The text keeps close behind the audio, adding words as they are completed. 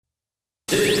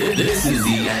This is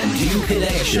the Andrew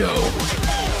Connect Show.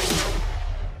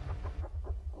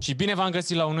 Și bine v-am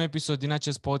găsit la un nou episod din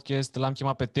acest podcast. L-am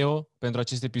chemat pe Teo pentru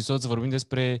acest episod să vorbim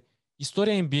despre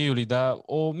istoria NBA-ului, dar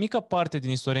o mică parte din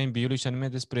istoria NBA-ului și anume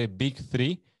despre Big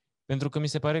Three, pentru că mi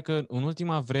se pare că în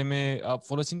ultima vreme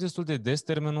folosim destul de des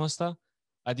termenul ăsta,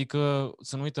 adică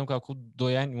să nu uităm că acum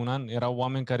 2 ani, un an, erau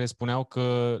oameni care spuneau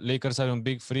că Lakers are un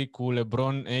Big Three cu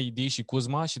LeBron, AD și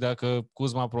Kuzma și dacă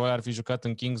Kuzma probabil ar fi jucat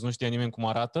în Kings, nu știa nimeni cum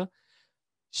arată.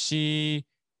 Și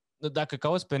dacă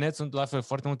cauți pe net, sunt la fel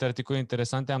foarte multe articole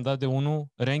interesante. Am dat de unul,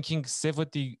 ranking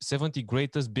 70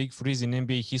 greatest big threes in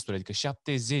NBA history, adică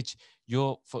 70.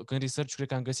 Eu, când research, cred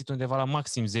că am găsit undeva la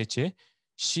maxim 10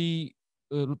 și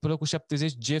pe locul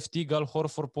 70, Jeff Teague, Al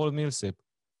Horford, Paul Millsap.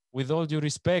 With all due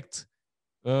respect,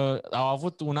 au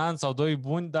avut un an sau 2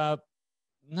 buni, dar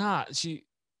și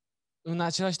în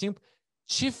același timp,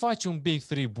 ce face un Big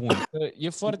Three bun? E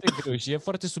foarte greu și e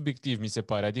foarte subiectiv, mi se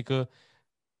pare. Adică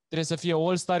trebuie să fie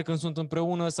all-star când sunt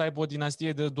împreună, să aibă o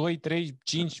dinastie de 2, 3,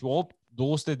 5, 8,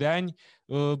 200 de ani,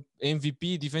 MVP,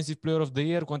 Defensive Player of the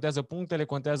Year, contează punctele,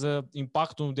 contează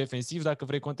impactul defensiv, dacă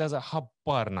vrei, contează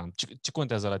habar n-am. Ce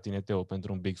contează la tine, Teo,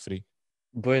 pentru un Big Three?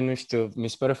 Băi, nu știu, mi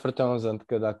se pare foarte amuzant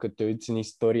că dacă te uiți în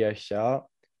istorie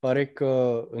așa, pare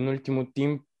că în ultimul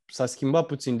timp s-a schimbat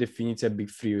puțin definiția Big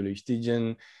Three-ului, știi,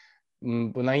 gen,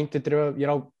 înainte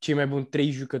erau cei mai buni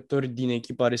 3 jucători din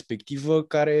echipa respectivă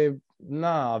care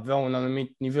aveau un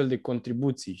anumit nivel de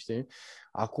contribuții, știi?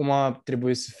 Acum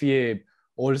trebuie să fie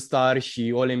All-Star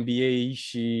și All-NBA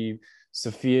și să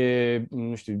fie,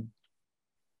 nu știu,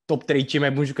 top 3 cei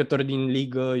mai buni jucători din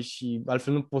ligă și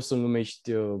altfel nu poți să-l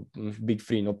numești Big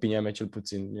Three, în opinia mea cel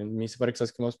puțin. Mi se pare că s-a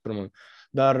schimbat super mult.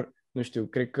 Dar, nu știu,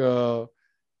 cred că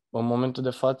în momentul de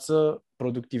față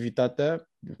productivitatea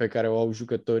pe care o au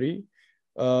jucătorii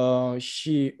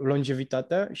și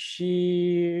longevitatea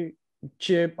și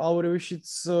ce au reușit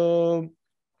să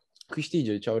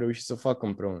câștige, ce au reușit să facă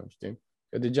împreună, știi?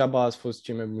 Că degeaba ați fost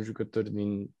cei mai buni jucători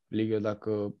din ligă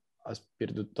dacă ați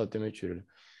pierdut toate meciurile.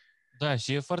 Da,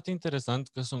 și e foarte interesant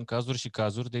că sunt cazuri și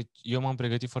cazuri, deci eu m-am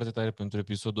pregătit foarte tare pentru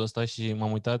episodul ăsta și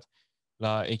m-am uitat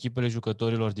la echipele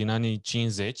jucătorilor din anii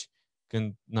 50,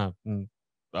 când,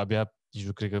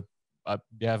 cred că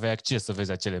abia aveai acces să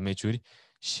vezi acele meciuri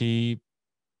și,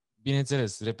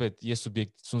 bineînțeles, repet,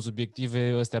 sunt subiective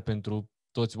astea pentru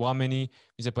toți oamenii,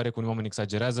 mi se pare că unii oameni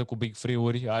exagerează cu Big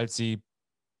Three-uri, alții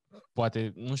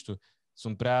poate, nu știu,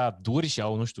 sunt prea duri și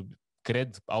au, nu știu,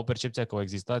 au percepția că au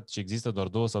existat și există doar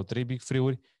 2 sau 3 Big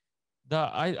Three-uri. Da,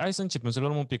 hai să începem, să le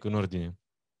luăm un pic în ordine.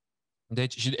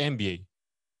 Deci, și NBA,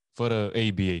 fără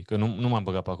ABA, că nu m-am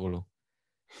băgat pe acolo.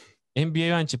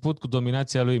 NBA a început cu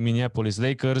dominația lui Minneapolis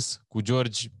Lakers, cu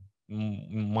George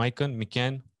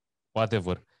Mikan,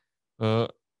 whatever.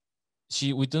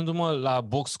 Și uitându-mă la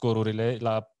box score-urile,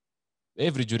 la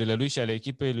average-urile lui și ale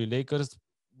echipei lui Lakers,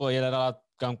 el era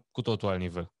cam cu totul alt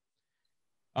nivel.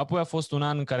 Apoi a fost un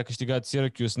an în care a câștigat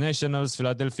Syracuse Nationals,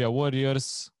 Philadelphia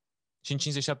Warriors și în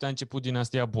 57 a început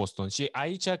dinastia Boston. Și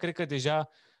aici cred că deja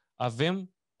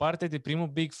avem parte de primul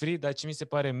Big Three, dar ce mi se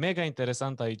pare mega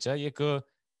interesant aici e că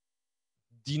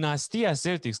dinastia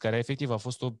Celtics, care efectiv a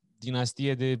fost o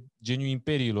dinastie de geniu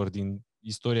imperiilor din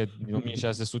istoria din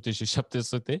 1600 și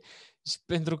 700, și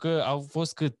pentru că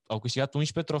au câștigat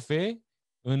 11 trofee,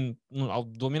 au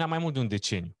dominat mai mult de un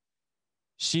deceniu.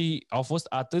 Și au fost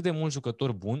atât de mulți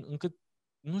jucători buni, încât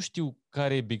nu știu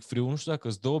care e Big Three-ul, nu știu dacă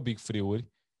sunt 2 Big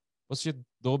Three-uri, poți să fie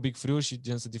 2 Big Three-uri și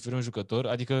gen să diferi un jucător,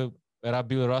 adică era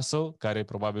Bill Russell, care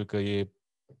probabil că e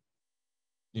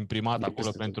imprimat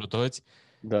acolo pentru toți.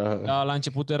 Da. La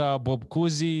început era Bob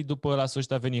Cousy, după la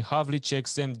sfârșit a venit Havlicek,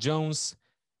 Sam Jones.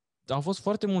 Au fost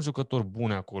foarte mulți jucători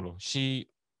buni acolo și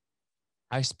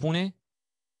aș spune,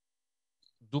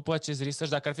 după acest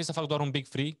research, dacă ar fi să fac doar un Big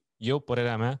Three,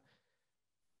 părerea mea,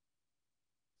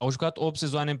 au jucat 8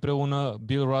 sezoane împreună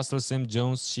Bill Russell, Sam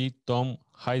Jones și Tom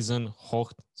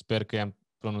Heisenhocht. Sper că i-am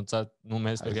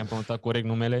pronunțat corect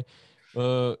numele.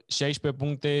 16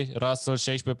 puncte Russell,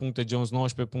 16 puncte Jones,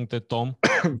 19 puncte Tom,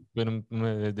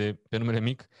 pe numele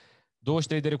mic.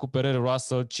 23 de recuperări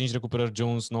Russell, 5 recuperări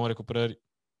Jones, 9 recuperări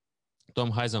Tom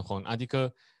Heisenhocht.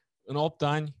 Adică în 8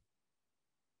 ani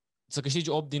să câștigi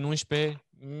 8 din 11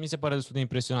 mi se pare destul de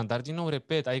impresionant. Dar din nou,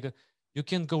 repet, adică you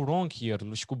can't go wrong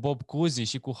here. Și cu Bob Cousy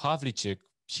și cu Havlicek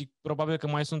și probabil că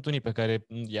mai sunt unii pe care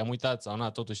i-am uitat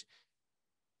sau totuși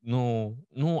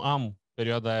nu am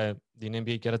perioada aia din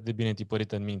NBA chiar atât de bine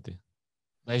tipărită în minte.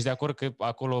 Dar ești de acord că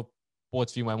acolo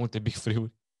pot fi mai multe Big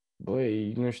Three-uri?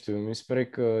 Băi, nu știu, mi se pare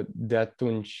că de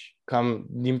atunci, cam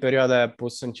din perioada aia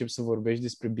poți să începi să vorbești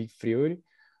despre Big Three-uri,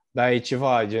 dar e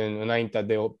ceva gen înaintea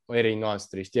de erei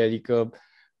noastre, știi? Adică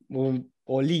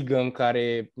o ligă în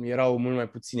care erau mult mai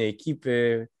puține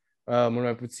echipe, mult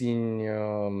mai puțini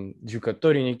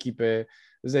jucători în echipe.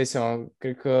 Îți dai seama,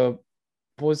 cred că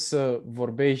poți să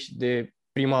vorbești de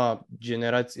prima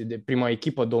generație, de prima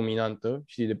echipă dominantă,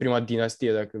 știi, de prima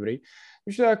dinastie, dacă vrei.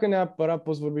 Nu știu dacă neapărat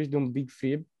poți vorbești de un Big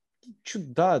Three. E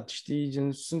ciudat, știi,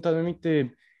 gen, sunt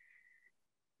anumite...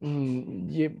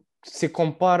 se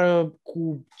compară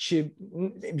cu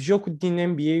jocul din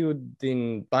NBA-ul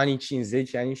din anii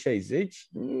 50, anii 60,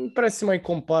 nu prea se mai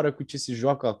compară cu ce se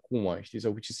joacă acum, știi,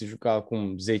 sau cu ce se juca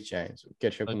acum 10 ani, sau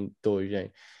chiar și acum 20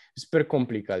 ani. E super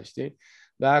complicat, știi?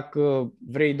 Dacă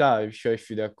vrei, da, și eu aș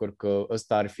fi de acord că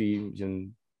ăsta ar fi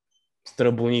gen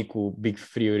străbunicul Big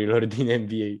Three-urilor din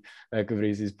NBA, dacă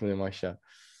vrei să-i spunem așa.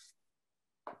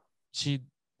 Și,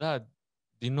 da,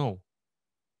 din nou,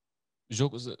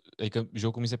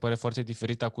 jocul mi se pare foarte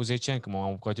diferit acum 10 ani, când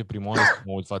m-am apucat eu prima oară să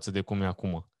mă uit față de cum e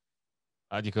acum.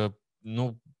 Adică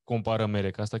nu compară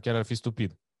mere, că asta chiar ar fi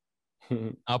stupid.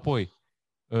 Apoi,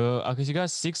 a câștigat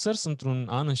Sixers într-un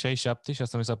an în 67 și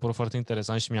asta mi s-a părut foarte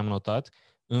interesant și mi-am notat.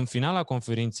 În finala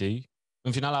conferinței,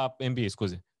 în finala NBA,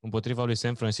 scuze, împotriva lui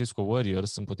San Francisco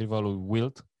Warriors, împotriva lui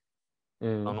Wilt.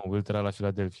 Nu, Wilt era la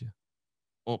Philadelphia.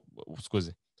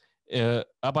 Scuze.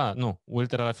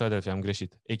 Wilt era la Philadelphia, am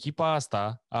greșit. Echipa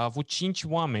asta a avut 5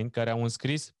 oameni care au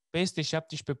înscris peste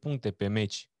 17 puncte pe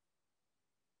meci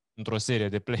într-o serie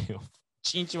de play-off.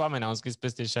 5 oameni au înscris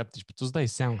peste 17. Tu îți dai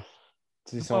seama.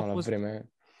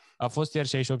 A fost iar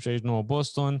 68-69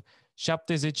 Boston,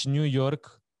 70 New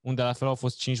York, unde la fel au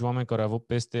fost 5 oameni care au avut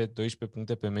peste 12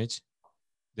 puncte pe meci.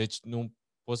 Deci nu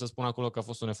pot să spun acolo că a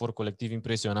fost un efort colectiv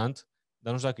impresionant,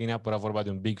 dar nu știu dacă e neapărat vorba de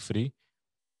un Big Three.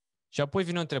 Și apoi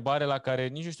vine o întrebare la care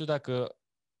nici nu știu dacă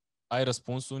ai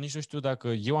răspunsul, nici nu știu dacă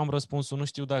eu am răspunsul, nu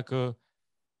știu dacă...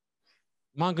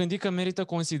 M-am gândit că merită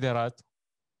considerat,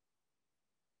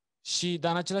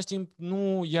 dar în același timp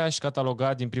nu i-aș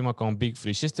cataloga din prima ca un Big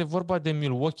Three. Și este vorba de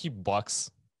Milwaukee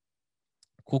Bucks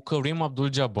cu Kareem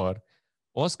Abdul-Jabbar,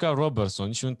 Oscar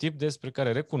Robertson și un tip despre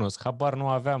care recunosc, habar nu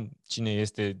aveam cine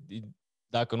este,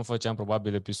 dacă nu făceam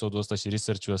probabil episodul ăsta și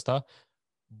research-ul ăsta,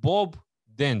 Bob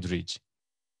Dandridge.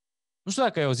 Nu știu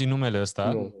dacă ai auzit numele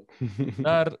ăsta,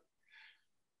 dar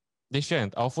deci,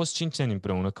 au fost 5 ani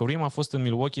împreună. Kareem a fost în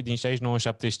Milwaukee din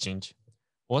 69-75,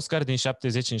 Oscar din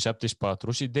 70 în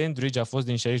 74 și Dandridge a fost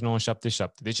din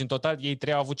 69-77. Deci, în total, ei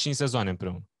trei au avut 5 sezoane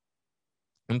împreună.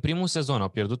 În primul sezon au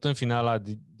pierdut în finala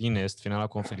din Est, finala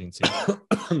conferinței,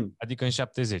 adică în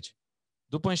 70.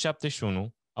 După, în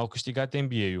 71, au câștigat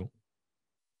NBA-ul.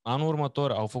 Anul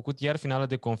următor au făcut iar finala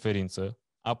de conferință,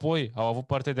 apoi au avut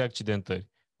parte de accidentări.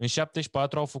 În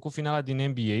 74 au făcut finala din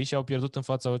NBA și au pierdut în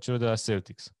fața celor de la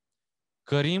Celtics.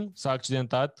 Kareem s-a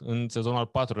accidentat în sezonul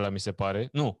al 4-lea, mi se pare.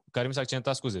 Nu, Kareem s-a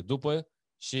accidentat, scuze, după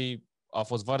și a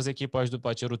fost vars echipa și după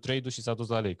a cerut trade-ul și s-a dus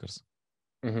la Lakers.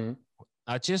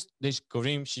 Deci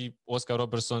Kareem și Oscar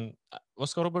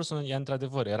Robertson e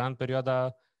într-adevăr, era în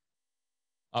perioada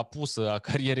apusă a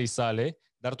carierei sale,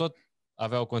 dar tot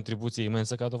avea o contribuție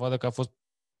imensă ca dovadă că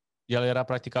el era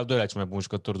practic al doilea cel mai bun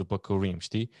jucător după Kareem,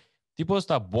 știi? Tipul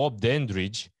ăsta, Bob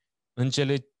Dandridge, în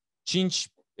cele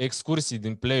 5 excursii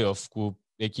din playoff cu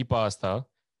echipa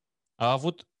asta, a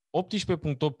avut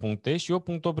 18.8 puncte și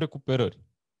 8.8 recuperări.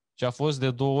 Și a fost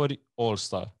de 2 ori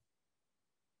All-Star.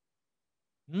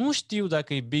 Nu știu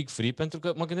dacă e Big Three, pentru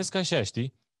că mă gândesc așa,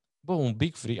 știi? Un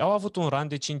Big Three. Au avut un run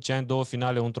de 5 ani, 2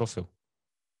 finale, un trofeu.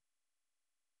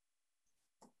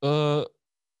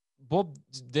 Bob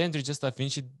Dandridge ăsta fiind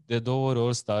și de 2 ori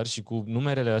All-Star și cu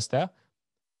numerele astea,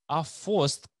 a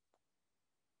fost,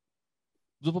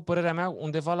 după părerea mea,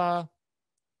 undeva la,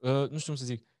 nu știu cum să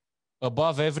zic,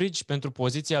 above average pentru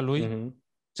poziția lui.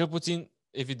 Cel puțin,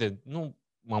 evident, nu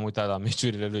m-am uitat la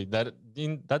meciurile lui, dar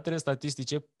din datele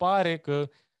statistice pare că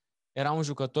era un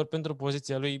jucător pentru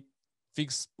poziția lui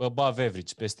fix above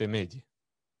average, peste medie.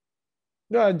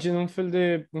 Da, gen un fel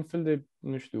de,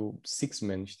 nu știu,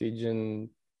 six-man, știi,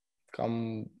 gen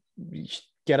cam,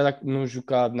 chiar dacă nu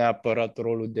juca neapărat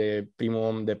rolul de primul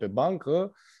om de pe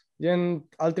bancă, gen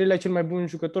al treilea cel mai bun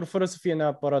jucător, fără să fie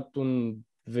neapărat un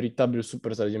veritabil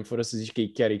superstar, gen fără să zici că e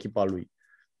chiar echipa lui.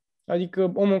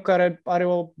 Adică omul care are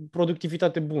o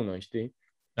productivitate bună, știi?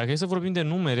 Dacă e să vorbim de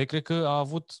numere, cred că a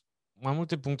avut mai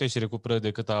multe puncte și recuperări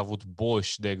decât a avut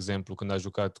Bosch, de exemplu, când a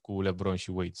jucat cu LeBron și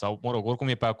Wade. Sau, mă rog, oricum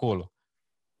e pe acolo.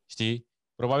 Știi?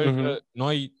 Probabil că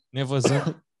noi,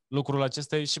 nevăzând lucrul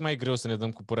acesta, e și mai greu să ne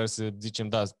dăm cu părere să zicem,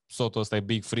 da, sotul ăsta e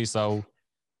Big Three sau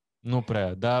nu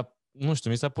prea. Dar, nu știu,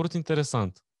 mi s-a părut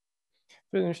interesant.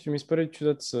 Păi, nu știu, mi se pare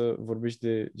ciudat să vorbești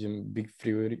de gen Big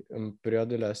Three-uri în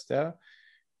perioadele astea,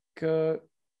 că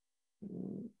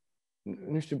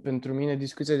nu știu, pentru mine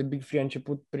discuția de Big Three a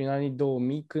început prin anii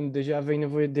 2000, când deja aveai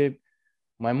nevoie de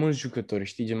mai mulți jucători,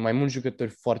 știi, gen mai mulți jucători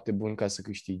foarte buni ca să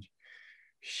câștigi.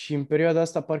 Și în perioada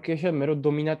asta parcă e așa mereu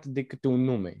dominată de câte un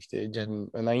nume, știi, gen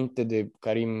înainte de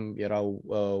Karim erau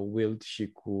Wilt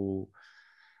și cu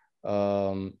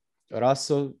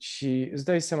Russell și îți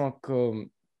dai seama că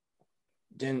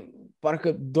gen,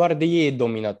 parcă doar de ei e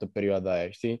dominată perioada aia,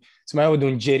 știi? Se mai aude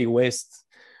un Jerry West,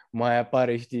 mai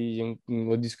apare, știi, în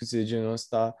o discuție de genul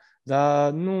ăsta,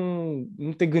 dar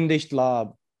nu te gândești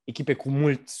la echipe cu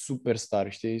mulți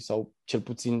superstar, știi? Sau cel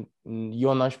puțin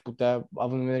eu n-aș putea,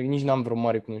 având în vedere că nici n-am vreo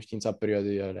mare cunoștință a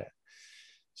perioadei alea.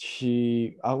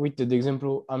 Și, uite, de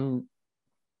exemplu,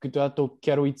 câteodată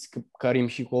chiar uiți că Karim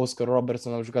și cu Oscar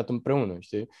Robertson au jucat împreună,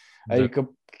 știi?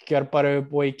 Adică chiar pare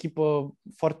o echipă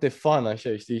foarte fan,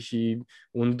 așa, știi? Și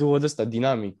un duo de ăsta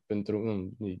dinamic pentru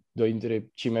doi dintre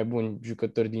cei mai buni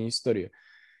jucători din istorie.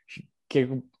 Și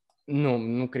chiar,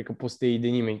 nu cred că poți să te iei de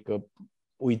nimeni că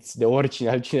uiți de oricine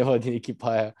altcineva din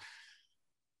echipa aia.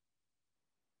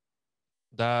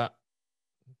 Dar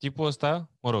tipul ăsta,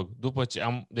 mă rog, după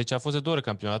ce deci a fost de 2 ori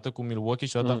campionată cu Milwaukee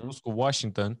și odată a fost cu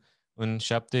Washington în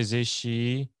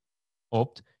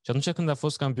 78 și atunci când a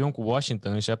fost campion cu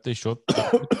Washington în 78, a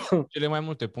avut cele mai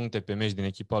multe puncte pe meci din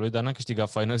echipa lui, dar n-a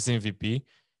câștigat Finals MVP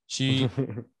și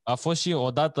a fost și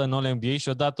odată în All-NBA și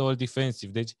odată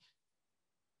All-Defensive. Deci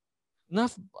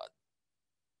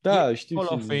da, știu.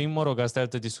 Hall of Fame, mă rog, asta e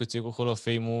altă discuție cu Hall of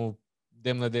Fame-ul,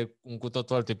 demnă de un cu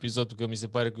totul alt episod, că mi se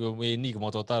pare că e enigmă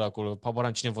total acolo.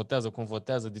 Habar cine votează, cum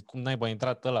votează, de cum naiba a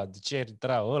intrat ăla, de ce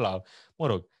intra ăla, mă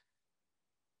rog.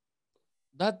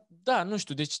 Da, nu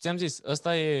știu, deci ți-am zis,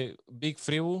 ăsta e Big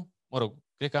Three-ul, mă rog,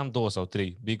 cred că am 2 sau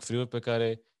 3 Big Three-uri pe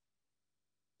care,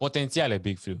 potențiale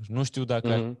Big Three-uri, nu știu dacă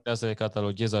ar putea să le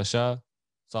cataloghez așa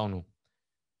sau nu.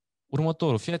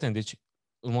 Următorul, fii atent, deci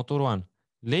următorul an,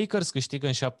 Lakers câștigă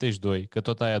în 72, că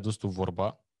tot ai adus tu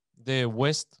vorba, de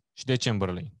West și de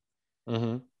Chamberlain.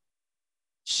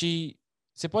 Și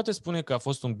se poate spune că a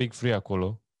fost un Big Three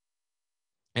acolo,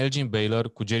 Elgin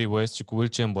Baylor cu Jerry West și cu Will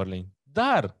Chamberlain.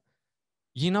 Dar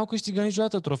ei n-au câștigat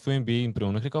niciodată trofeul NBA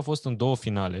împreună, cred că au fost în 2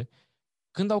 finale.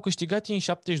 Când au câștigat ei în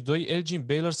 72, Elgin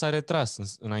Baylor s-a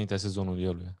retras înaintea sezonului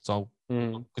lui. Sau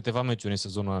câteva meciuri în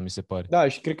sezonul ăla, mi se pare. Da,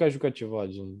 și cred că a jucat ceva,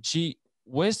 gen. Și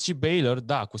West și Baylor,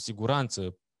 da, cu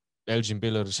siguranță, Elgin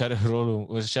Baylor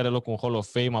își are locul în Hall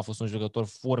of Fame, a fost un jucător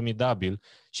formidabil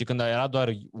și când era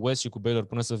doar West și cu Baylor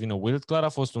până să vină Wilt, clar a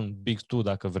fost un Big Two,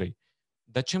 dacă vrei.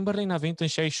 Dar Chamberlain a venit în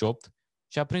 68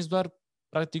 și a prins doar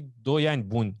practic 2 ani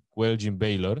buni cu Elgin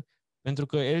Baylor, pentru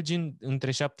că Elgin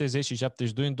între 70 și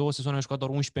 72 în 2 sezoane a jucat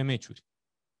doar 11 meciuri.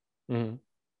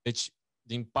 Deci,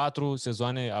 din 4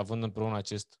 sezoane, având împreună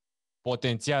acest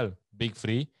potențial Big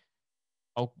Three,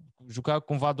 au jucat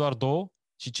cumva doar 2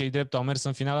 și cei drept au mers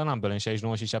în finală în ambele, în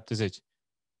 69 și 70.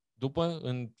 După,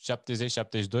 în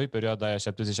 70-72, perioada aia 70-71,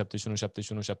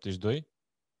 71-72,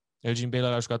 Elgin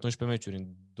Baylor a jucat 11 meciuri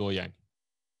în 2 ani.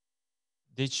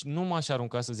 Deci nu m-aș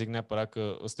arunca să zic neapărat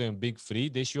că ăsta e un Big Three,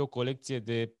 deși e o colecție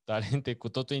de talente cu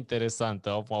totul interesantă.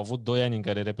 Au avut 2 ani în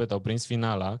care, repet, au prins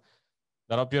finala,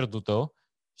 dar au pierdut-o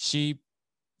și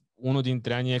unul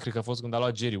dintre anii, cred că a fost când a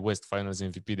luat Jerry West Finals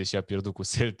MVP, deși a pierdut cu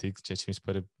Celtics, ceea ce mi se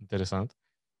pare interesant.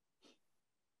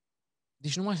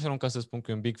 Deci nu m-aș arunca să spun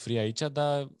că e un Big Three aici,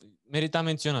 dar merita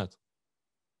menționat,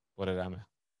 părerea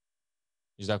mea.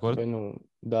 Ești de acord? Băi, nu.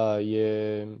 Da,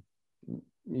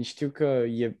 știu că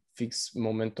e fix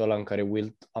momentul ăla în care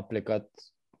Wilt a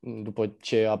plecat după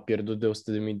ce a pierdut de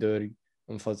 100.000 de ori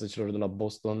în fața celor de la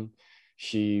Boston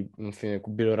și, în fine, cu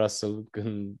Bill Russell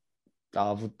când a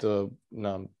avut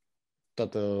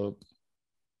toată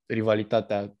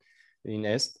rivalitatea din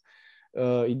Est.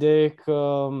 Ideea e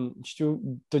că știu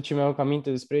tot ce mi-au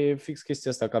aminte despre e fix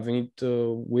chestia asta, că a venit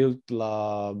Wilt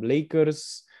la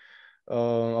Lakers,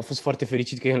 a fost foarte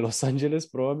fericit că e în Los Angeles,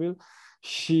 probabil,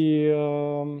 și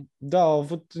da, au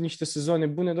avut niște sezoane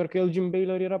bune, doar că Elgin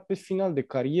Baylor era pe final de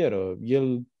carieră.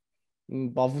 El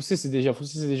fusese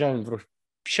deja în vreo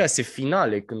 6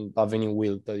 finale când a venit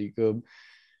Wilt, adică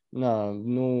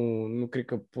nu cred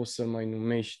că poți să mai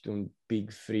numești un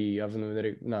Big Three, având în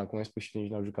vedere, cum ai spus și nici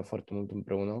n-au jucat foarte mult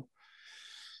împreună.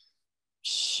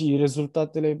 Și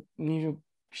rezultatele nici nu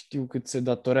știu cât se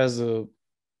datorează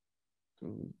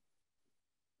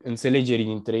înțelegerii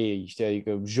dintre ei, știi,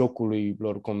 adică jocului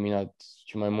lor combinat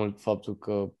și mai mult faptul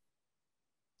că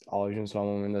au ajuns la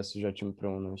un moment dat să joace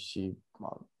împreună și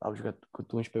au jucat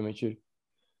cât 11 meciuri.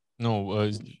 Nu,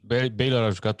 Baylor a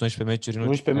jucat 11 meciuri în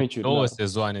 11 meciuri, 2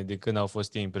 sezoane de când au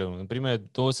fost ei împreună. În primele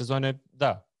 2 sezoane,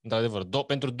 da, într-adevăr,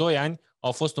 pentru 2 ani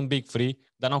au fost un Big Three,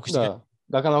 dar n-au câștigat. Da,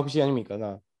 dacă n-au câștigat nimic,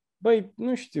 da. Băi,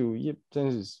 nu știu, ți-am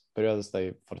zis, perioada asta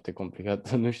e foarte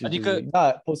complicată, nu știu Adică, ce zic.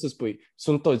 Da, poți să spui,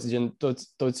 sunt toți, gen,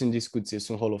 toți în discuție,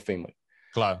 sunt Hall of Famer.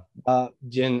 clar, Da,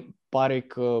 gen, pare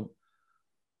că,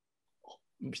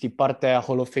 știi, partea aia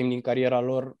Hall of Fame din cariera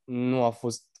lor nu a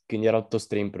fost când erau toți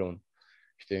trei împreună,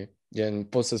 știi? Gen,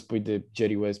 poți să spui de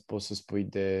Jerry West, poți să spui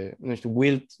de, nu știu,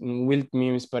 Wilt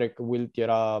mie mi se pare că Wilt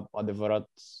era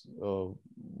adevărat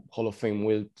Hall of Fame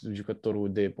Wilt,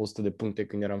 jucătorul de 100 de puncte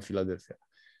când era în Philadelphia.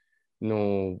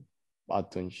 Nu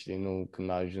atunci, știi, nu când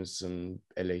a ajuns în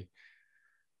LA.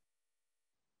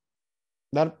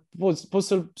 Dar poți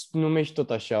să-l numești tot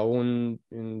așa,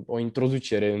 o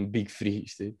introducere în Big Three,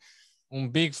 știi? un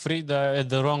Big Three, dar at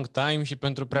the wrong time și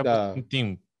pentru prea Da. puțin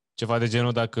timp. Ceva de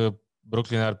genul dacă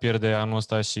Brooklyn ar pierde anul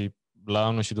ăsta și la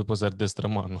anul și după s-ar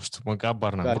destrăma, nu știu, măcar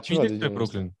Barnum. Da, Vorbiți ceva de despre genul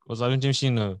ăsta. Brooklyn. O să ajungem și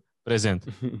în prezent.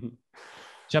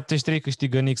 73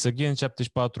 câștigă Knicks again,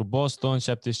 74 Boston,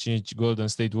 75 Golden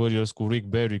State Warriors cu Rick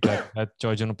Barry, care a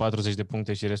ceva genul 40 de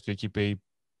puncte și restul echipei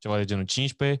ceva de genul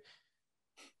 15.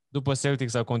 După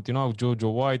Celtics a continuat Jojo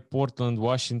White, Portland,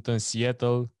 Washington,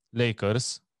 Seattle,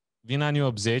 Lakers. Vin anii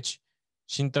 80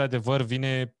 și într-adevăr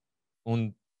vine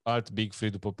un alt Big Three,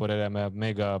 după părerea mea,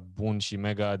 mega bun și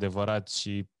mega adevărat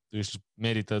și își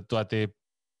merită toate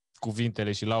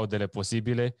cuvintele și laudele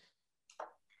posibile.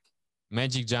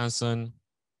 Magic Johnson,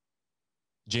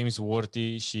 James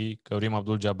Worthy și Kareem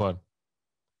Abdul-Jabbar.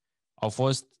 Au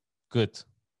fost cât?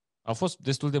 Au fost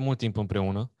destul de mult timp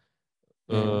împreună.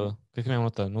 Cred că mi-am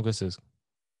notat, nu găsesc.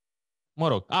 Mă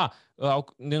rog.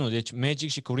 Deci Magic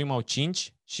și Kareem au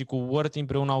 5 și cu Worthy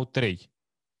împreună au 3.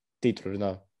 Titluri,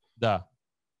 da. Da.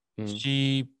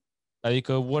 Și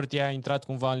adică Worthy a intrat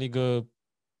cumva în ligă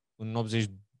în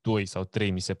 82 sau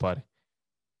 3, mi se pare.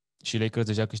 Și Lakers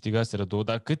deja câștigaseră 2,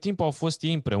 dar cât timp au fost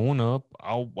ei împreună,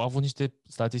 au avut niște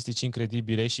statistici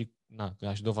incredibile și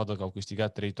și dovadă că au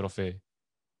câștigat 3 trofee.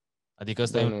 Adică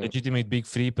ăsta e un legitimate Big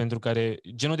Three pentru care,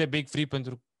 genul de Big Three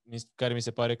pentru care mi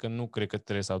se pare că nu cred că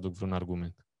trebuie să aduc vreun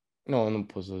argument. Nu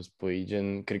poți să spui,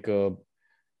 gen, cred că,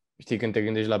 știi, când te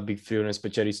gândești la Big Three, în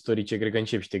special istorice, cred că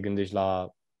începi și te gândești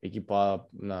la echipa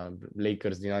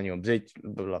Lakers din anii 80,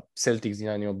 la Celtics din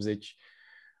anii 80,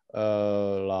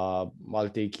 la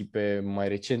alte echipe mai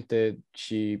recente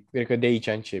și cred că de aici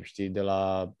încep, știi, de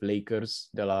la Lakers,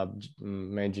 de la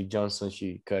Magic Johnson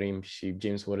și Kareem și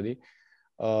James Worthy,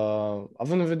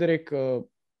 având în vedere că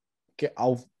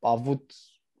au avut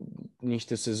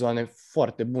niște sezoane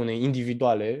foarte bune,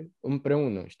 individuale,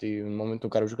 împreună, știi, în momentul în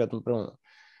care au jucat împreună.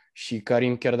 Și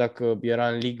Karim, chiar dacă era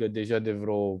în ligă deja de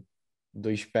vreo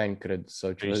 12 ani, cred,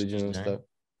 sau ceva de genul ăsta,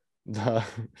 da,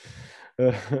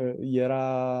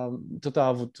 tot a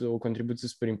avut o contribuție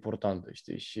super importantă,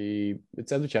 știi, și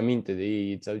îți aduce aminte de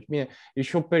ei, bine, e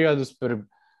și o perioadă super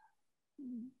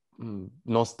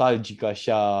nostalgică,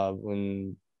 așa,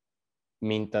 în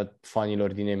mintea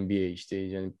fanilor din NBA, știi?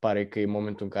 Gen, pare că e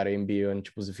momentul în care NBA a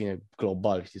început să fie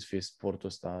global, știi, să fie sportul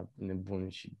ăsta nebun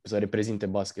și să reprezinte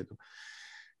basketul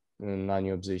în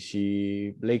anii 80.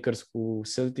 Și Lakers cu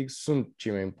Celtics sunt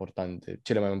cele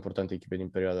mai importante echipe din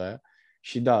perioada aia.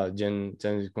 Și da, gen,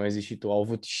 cum ai zis și tu, au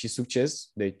avut și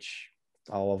succes, deci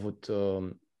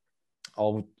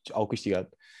au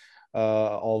câștigat.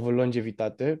 Au avut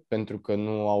longevitate, pentru că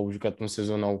nu au jucat un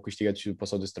sezon, au câștigat și după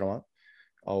s-au destrămat.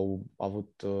 Au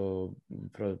avut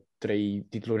vreo 3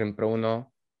 titluri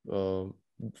împreună,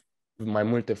 mai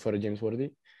multe fără James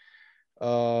Worthy.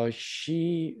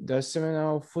 Și, de asemenea,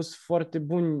 au fost foarte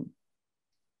buni.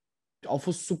 Au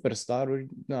fost superstaruri.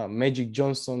 Da, Magic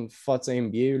Johnson fața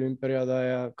NBA-ului în perioada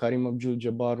aia, Kareem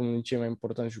Abdul-Jabbar, unul dintre cei mai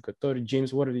importanti jucători,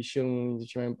 James Worthy și el, unul dintre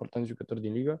cei mai importanti jucători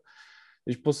din ligă.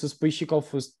 Deci poți să spui și că au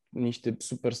fost niște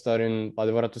superstari în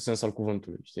adevăratul sens al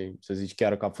cuvântului, știi? Să zici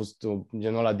chiar că a fost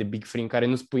genul ăla de Big Three în care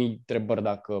nu spui întrebări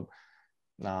dacă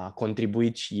a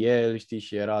contribuit și el, știi,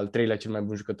 și era al treilea cel mai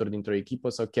bun jucător dintr-o echipă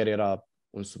sau chiar era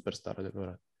un superstar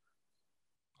adevărat.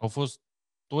 Au fost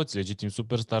toți legitim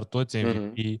superstar, toți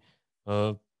MVP.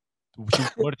 Și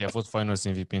Worthy a fost Finals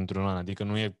MVP într-un an, adică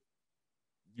nu e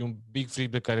un Big Three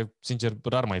pe care, sincer,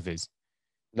 rar mai vezi.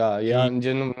 Da,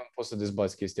 gen, nu poți să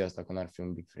dezbați chestia asta că n-ar fi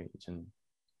un Big Three. Gen.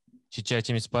 Și ceea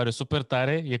ce mi se pare super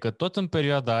tare e că tot în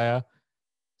perioada aia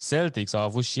Celtics au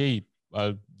avut și ei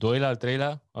al doilea, al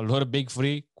treilea, al lor Big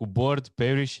Three cu Board,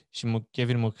 Parrish și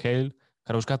Kevin McHale,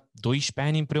 care au jucat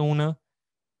 12 ani împreună.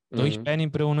 12 ani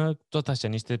împreună, tot așa,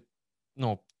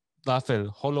 la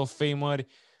fel, Hall of Famer,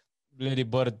 Larry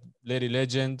Bird, Larry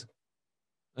Legend.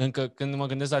 Încă când mă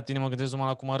gândesc la tine, mă gândesc numai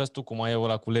la cum arăți tu, cum ai eu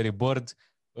ăla cu Larry Bird,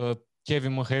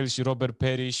 Kevin McHale și Robert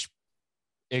Parrish,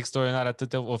 extraordinar,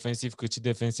 atât ofensiv cât și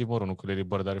defensiv, nu cu Larry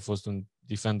Bird, dar a fost un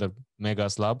defender mega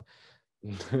slab.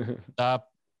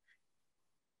 Dar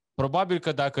probabil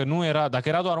că dacă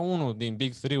era doar unul din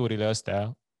Big Three-urile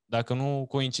astea, dacă nu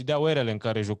coincideau erele în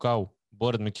care jucau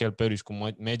Bird, Michael Parrish cu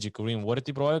Magic, Green,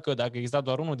 Worthy, probabil că dacă exista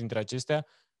doar unul dintre acestea,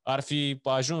 ar fi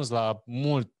ajuns la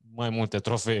mult mai multe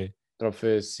trofee.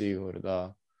 Trofee, sigur,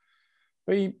 da.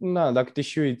 Păi, na, dacă te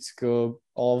și uiți că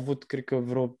au avut, cred că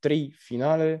vreo 3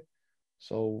 finale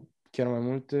sau chiar mai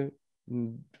multe,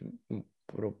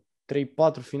 vreo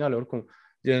 3-4 finale, oricum,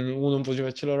 gen unul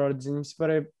împotriva celorlalți, mi se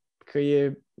pare că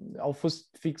au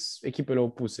fost fix echipele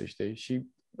opuse, știi? Și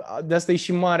de asta e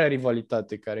și marea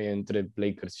rivalitate care e între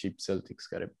Lakers și Celtics,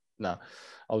 care, na,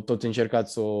 au tot încercat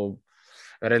să o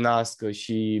renască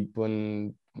și în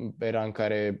era în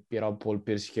care erau Paul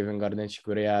Pierce și Kevin Garnett și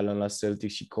cu Ray Allen la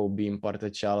Celtics și Kobe în partea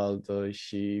cealaltă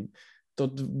și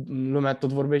lumea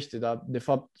tot vorbește, dar de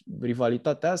fapt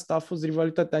rivalitatea asta a fost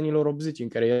rivalitatea anilor 80 în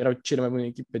care erau cele mai bune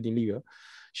echipe din ligă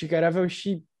și care aveau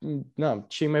și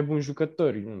cei mai buni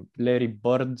jucători. Larry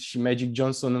Bird și Magic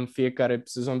Johnson în fiecare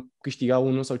sezon câștigau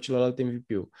unul sau celălalt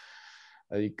MVP-ul.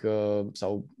 Adică,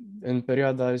 sau în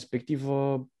perioada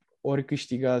respectivă, ori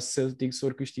câștiga Celtics,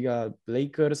 ori câștiga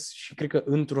Lakers și cred că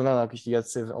într-un an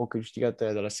au câștigat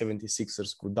aia de la 76ers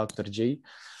cu Dr. J.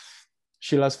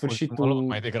 Și la sfârșitul...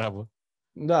 mai degrabă.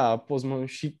 Da, Postman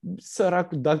și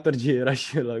săracul Dr. J era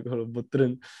și el acolo,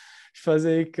 bătrân. Și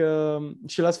faza e că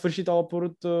și la sfârșit au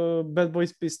apărut Bad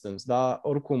Boys Pistons, dar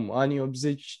oricum, anii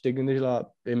 80 te gândești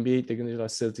la NBA, te gândești la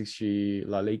Celtics și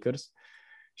la Lakers.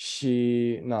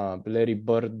 Și, Larry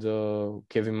Bird,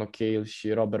 Kevin McHale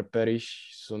și Robert Parrish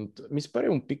sunt, mi se pare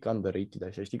un pic underrated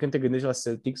așa. Știi, când te gândești la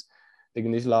Celtics, te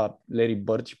gândești la Larry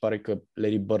Bird și pare că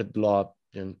Larry Bird lua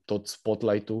tot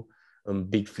spotlight-ul în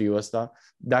Big Three-ul ăsta.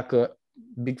 Dacă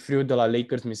Big Three-ul de la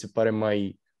Lakers mi se pare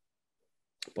mai,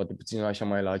 poate puțin așa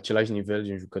mai la același nivel,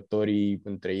 gen jucătorii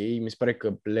între ei, mi se pare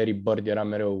că Larry Bird era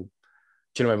mereu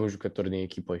cel mai bun jucător din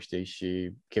echipă, știi?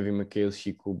 Și Kevin McHale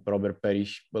și cu Robert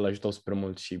Parrish îl ajutau super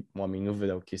mult și oamenii nu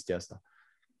vedeau chestia asta.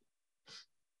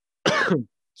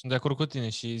 Sunt de acord cu tine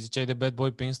și ziceai de Bad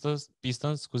Boy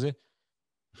Pistons, scuze,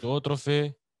 2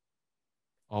 trofee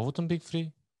au avut un Big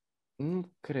Three?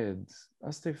 Nu cred.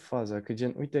 Asta e faza, că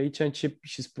gen, uite, aici încep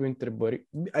și spui întrebări.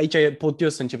 Aici pot eu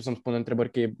să încep să-mi spun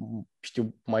întrebări, că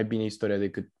știu mai bine istoria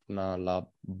decât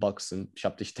la Bucks în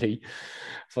 73.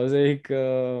 Faza e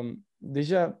că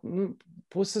deja nu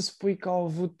poți să spui că au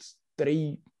avut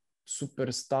 3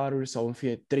 superstaruri sau în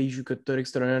fine 3 jucători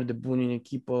extraordinar de buni în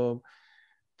echipă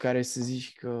care să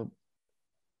zici că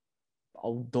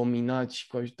au dominat și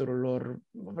cu ajutorul lor.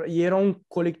 Era un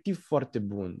colectiv foarte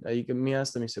bun. Adică mie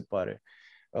asta mi se pare.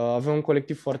 Avea un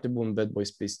colectiv foarte bun, Bad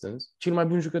Boys Pistons. Cel mai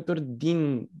bun jucător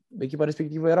din echipa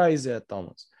respectivă era Isaiah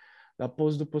Thomas. Dar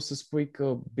poți după să spui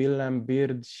că Bill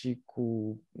Laimbeer și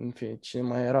cu, în fine, cine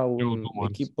mai erau în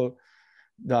echipă,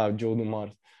 da, Joe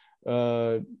Dumars,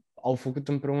 au făcut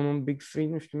împreună un Big Three,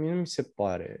 nu știu, mie nu mi se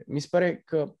pare. Mi se pare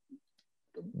că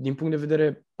din punct de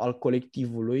vedere al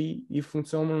colectivului, ei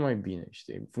funcționau mult mai bine,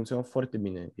 știi? Funcționau foarte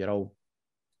bine.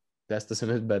 De asta se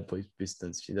numesc Bad Boys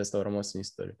Pistons și de asta au rămas în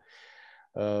istorie.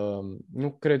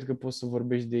 Nu cred că poți să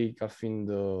vorbești de ei ca fiind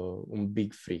un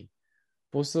Big Three.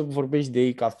 Poți să vorbești de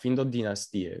ei ca fiind o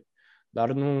dinastie,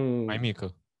 dar nu... Mai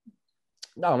mică.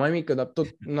 Da, mai mică, dar tot,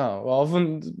 au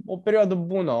avut o perioadă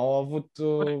bună, au avut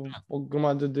o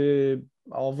grămadă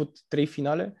au avut 3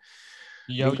 finale.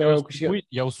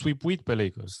 I-au sweepuit pe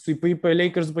Lakers. Sweepuit pe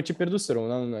Lakers după ce pierduseră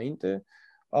un an înainte.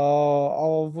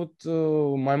 Au avut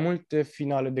mai multe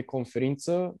finale de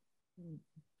conferință.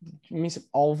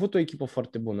 Au avut o echipă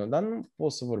foarte bună, dar nu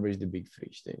poți să vorbești de Big Three,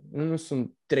 știi? Nu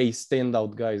sunt 3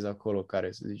 standout guys acolo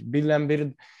care să zici. Bill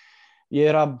Laimbeer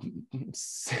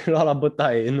se lua la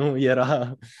bătaie, nu?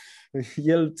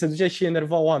 El se ducea și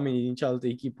enerva oamenii din cealaltă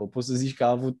echipă. Poți să zici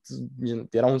că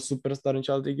era un superstar în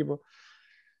cealaltă echipă?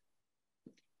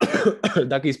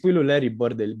 Dacă îi spui lui Larry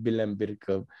Bird de Bill Laimbeer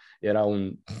că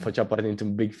făcea parte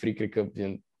dintr-un Big Three, cred că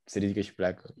se ridică și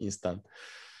pleacă instant.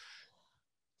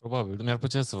 Probabil, mi-ar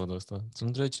plăcea să văd asta. Să nu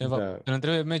întrebe cineva. Da. Să nu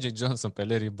întrebe Magic Johnson pe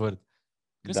Larry Bird.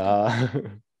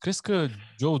 Crezi că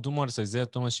Joe Dumars, Isaiah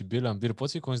Thomas și Bill Laimbeer pot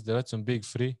fi considerați un Big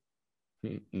Three?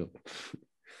 Nu.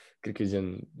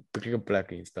 Cred că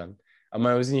pleacă instant. Am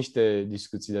mai auzit niște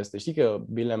discuții de astea. Știi că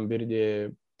Bill Laimbeer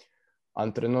e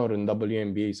antrenor în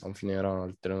WNBA sau în fine era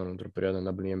antrenor într-o perioadă în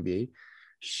WNBA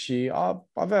și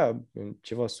avea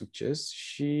ceva succes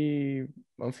și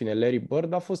în fine Larry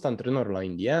Bird a fost antrenor la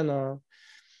Indiana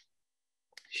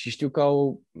și știu că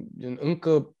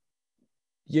încă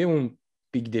e un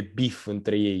pic de beef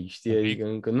între ei, știi? Adică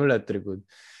încă nu le-a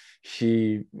trecut.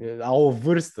 Și au o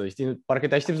vârstă, știi? Parcă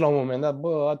te aștepți la un moment dat,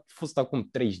 a fost acum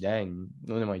 30 de ani,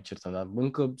 nu ne mai certăm, dar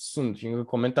încă sunt și încă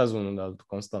comentează unul de altul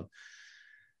constant.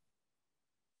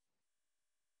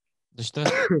 Deci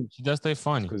și de asta e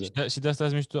funny. Scuze. Și de asta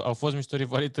au fost mișto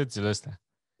rivalitățile astea.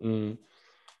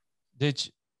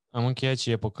 Deci, am încheiat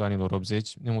și epoca anilor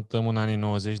 80, ne mutăm în anii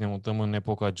 90, ne mutăm în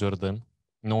epoca Jordan,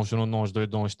 91, 92,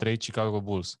 93, Chicago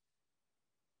Bulls.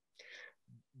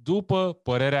 După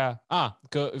părerea...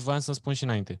 că v-am să spun și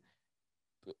înainte.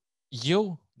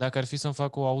 Eu, dacă ar fi să-mi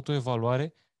fac o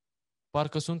autoevaluare,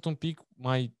 parcă sunt un pic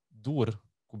mai dur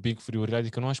cu Big Three-urile,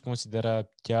 adică nu aș considera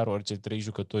chiar orice 3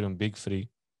 jucători un Big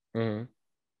Three.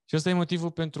 Și ăsta e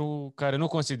motivul pentru care nu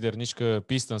consider nici că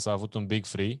Pistons a avut un Big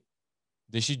Three,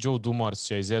 deși Joe Dumars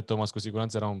și Isaiah Thomas cu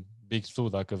siguranță era un Big Two,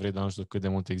 dacă vrei, dar nu știu cât de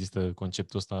mult există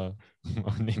conceptul ăsta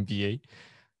în NBA.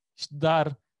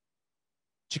 Dar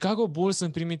Chicago Bulls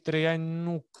în primii 3 ani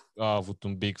nu a avut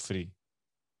un Big Three.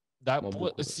 Dar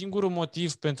singurul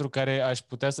motiv pentru care aș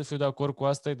putea să fiu de acord cu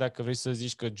asta e dacă vrei să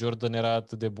zici că Jordan era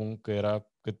atât de bun că era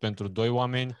cât pentru 2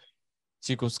 oameni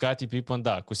și cu Scottie Pippen,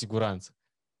 da, cu siguranță.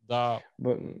 Dar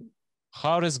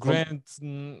Horace Grant,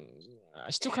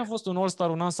 știu că a fost un All-Star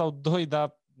un an sau 2,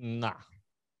 dar na.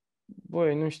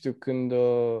 Băi, nu știu, când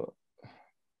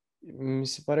mi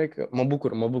se pare că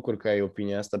mă bucur că ai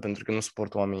opinia asta, pentru că nu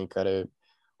suport oamenii care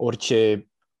orice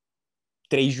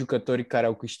 3 jucători care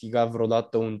au câștigat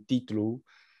vreodată un titlu,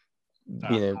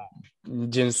 bine,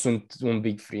 gen sunt un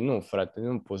Big Three. Nu, frate,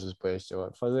 nu poți să spui așa ceva.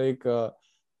 Faza e că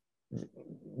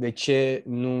de ce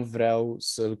nu vreau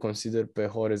să-l consider pe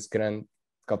Horace Grant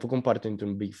că a făcut parte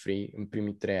dintr-un Big Three în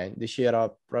primii 3 ani, deși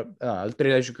era al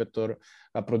 3-lea jucător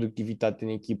la productivitate în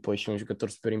echipă și un jucător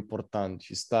super important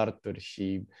și starter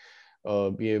și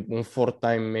e un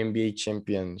 4-time NBA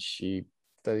champion și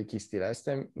toate chestiile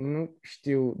astea. Nu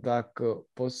știu dacă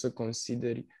poți să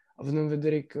consideri, având în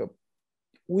vedere că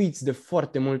uiți de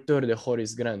foarte multe ori de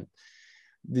Horace Grant.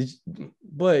 Deci,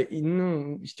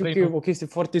 nu, știu că e o chestie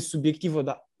foarte subiectivă,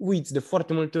 dar uiți de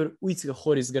foarte multe ori, uiți că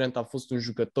Horace Grant a fost un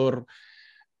jucător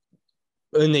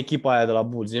în echipa aia de la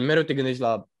Bulls. Mereu te gândești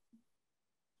la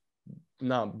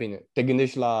te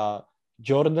gândești la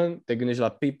Jordan, te gândești la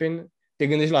Pippen, te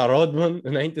gândești la Rodman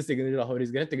înainte să te gândești la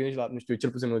Horace Grant, te gândești la, nu știu,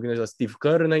 cel puțin mă gândesc la Steve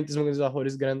Kerr înainte să mă gândesc la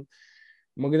Horace Grant,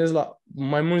 mă gândesc la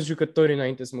mai mulți jucători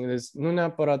înainte să mă gândesc, nu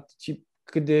neapărat, ci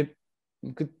cât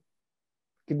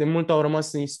de mult au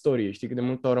rămas în istorie, știi, cât de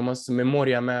mult au rămas în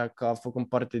memoria mea că a făcut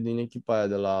parte din echipa aia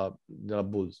de la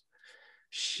Bulls.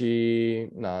 Și,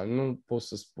 nu pot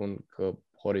să spun că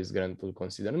Horace Grant îl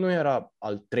consider. Nu era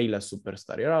al 3-lea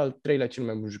superstar, era al 3-lea cel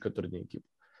mai bun jucător din echipă.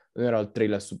 Nu era al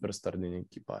 3-lea superstar din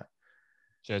echipa aia.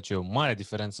 Ceea ce e o mare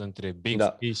diferență între Big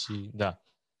Three și... Da.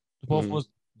 După au fost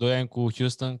 2 ani cu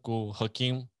Houston, cu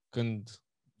Hakeem, când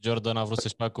Jordan a vrut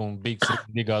să-și facă un Big Three,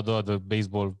 liga a doua de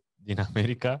baseball din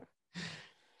America.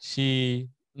 Și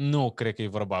nu cred că e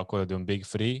vorba acolo de un Big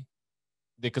Three,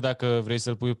 decât dacă vrei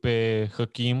să-l pui pe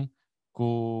Hakeem cu,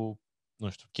 nu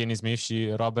știu, Kenny Smith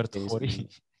și Robert Horry.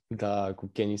 Da, cu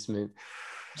Kenny Smith.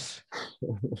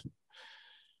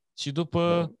 Și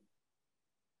după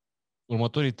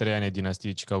următorii 3 ani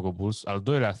dinastiei Chicago Bulls, al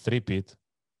doilea three-peat,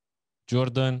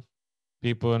 Jordan,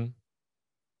 Pippen,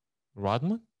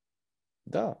 Rodman?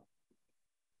 Da.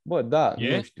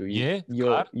 Nu știu.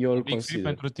 Eu îl Big consider. Three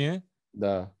pentru tine?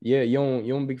 Da. E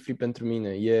un Big Three pentru mine.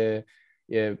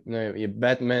 E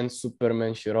Batman,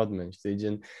 Superman și Rodman, știi?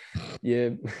 Gen,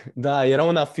 era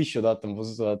un afiș odată, am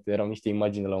văzut odată, erau niște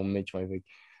imagini de la un meci mai vechi.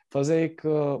 Faza e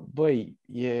că,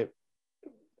 e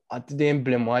atât de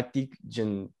emblematic,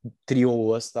 gen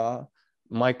trio-ul ăsta,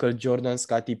 Michael Jordan,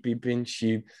 Scottie Pippen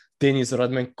și Dennis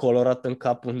Rodman colorat în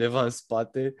cap undeva în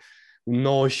spate,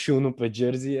 91 pe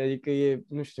jersey, adică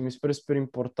nu știu, mi se pare super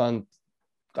important.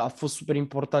 A fost super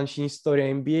important și în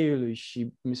istoria NBA-ului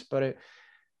și mi se pare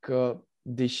că,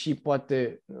 deși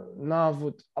poate n-a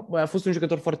avut... a fost un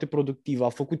jucător foarte productiv, a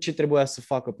făcut ce trebuia să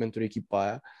facă pentru echipa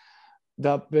aia,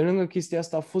 dar pe lângă chestia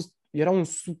asta era un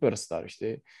superstar,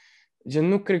 știi? Gen,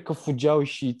 nu cred că fugeau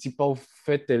și țipau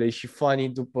fetele și fanii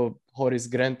după Horace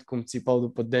Grant cum țipau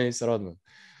după Dennis Rodman.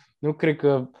 Nu cred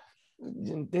că...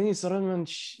 Dennis Rodman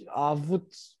a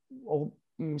avut...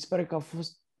 mi se pare că a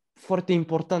fost foarte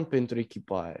important pentru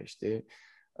echipa aia, știi?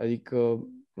 Adică,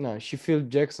 și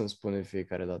Phil Jackson spune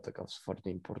fiecare dată că a fost foarte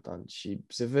important și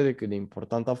se vede cât de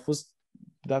important a fost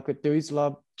dacă te uiți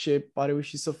la ce a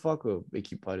reușit să facă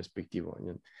echipa respectivă.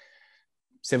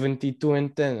 72-10,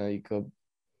 adică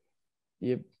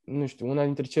e, nu știu, una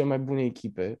dintre cele mai bune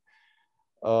echipe.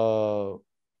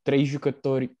 3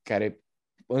 jucători care,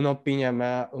 în opinia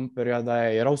mea, în perioada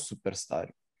aia erau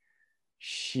superstari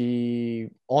și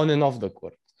on and off the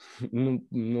court.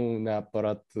 Nu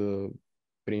neapărat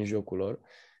prin jocul lor.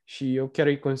 Și eu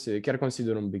chiar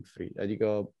consider un Big Three.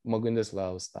 Adică mă gândesc la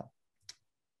asta.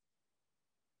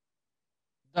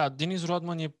 Da, Dennis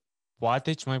Rodman e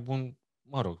poate cel mai bun,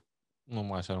 mă rog, nu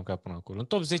m-aș arunca până acolo. În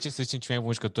top 10 să zicem cel mai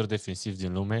bun jucător defensiv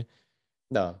din lume.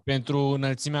 Da. Pentru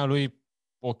înălțimea lui,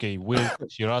 ok, Will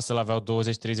și Russell aveau 20-30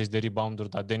 de rebound-uri,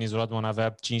 dar Dennis Rodman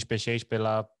avea 15-16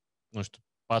 la, nu știu,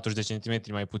 40 de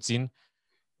centimetri mai puțin.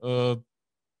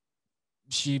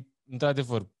 Și,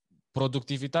 într-adevăr,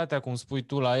 productivitatea, cum spui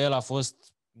tu, la el a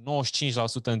fost 95%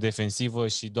 în defensivă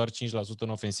și doar 5% în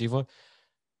ofensivă.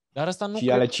 Dar asta nu și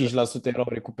cred ale că... 5% erau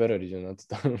recuperări, gen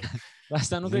atâta.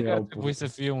 Asta nu cred că ar trebui să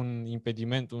fie un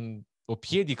impediment, o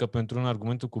piedică pentru un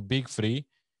argumentul cu Big Three.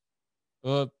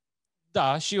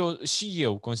 Da, și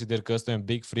eu consider că ăsta e un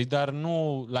Big Three, dar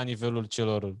nu la nivelul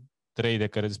celor trei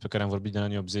despre care am vorbit din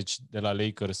anii 80 de la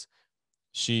Lakers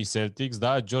și Celtics.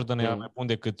 Da, Jordan era mai bun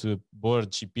decât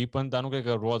Bird și Pippen, dar nu cred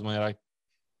că Rodman era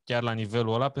chiar la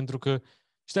nivelul ăla, pentru că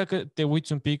și dacă te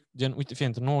uiți un pic, gen, uite, fie,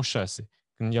 în 96,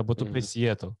 când i-a bătut pe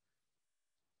Seattle,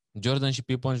 Jordan și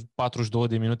Pippen 42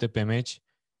 de minute pe meci,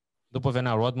 după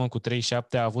venea Rodman cu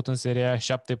 37, a avut în seria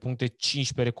 7 puncte,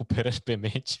 15 recuperări pe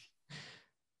meci.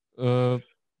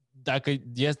 Dacă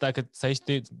să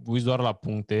te uiți doar la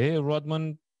puncte,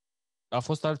 Rodman a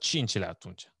fost al 5-lea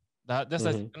atunci. Dar de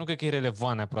asta nu cred că e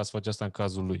relevant neapărat să faci asta în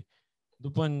cazul lui.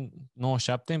 După în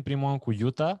 97, în primul an cu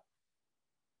Utah,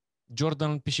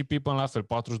 Jordan și Pippen la fel, 42-43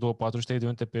 de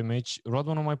minute pe meci.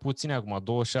 Rodman nu mai puține acum,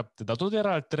 27, dar tot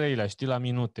era al treilea, știi, la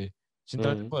minute. Și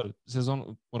într-adevăr,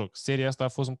 seria asta a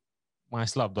fost mai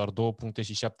slab, doar 2 puncte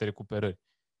și 7 recuperări.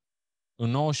 În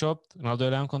 98, în al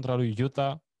doilea an contra lui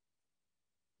Utah,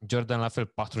 Jordan la fel,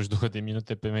 42 de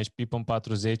minute pe meci, Pippen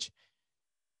 40,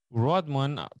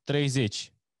 Rodman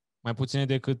 30, mai puține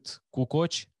decât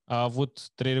Kukoc, a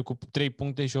avut 3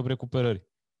 puncte și 8 recuperări.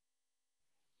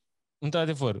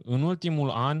 Într-adevăr, în ultimul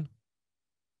an,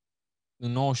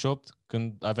 în 98,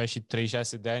 când avea și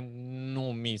 36 de ani,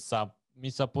 nu mi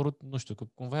s-a părut, nu știu, că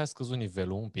cumva a scăzut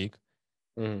nivelul un pic.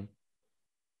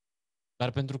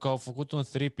 Dar pentru că au făcut un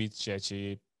three-peat, ceea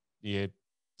ce e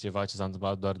ceva ce s-a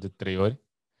întâmplat doar de 3 ori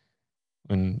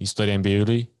în istoria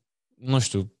NBA-ului, nu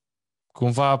știu,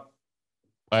 cumva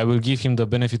I will give him the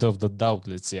benefit of the doubt,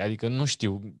 let's say. Adică nu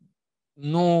știu,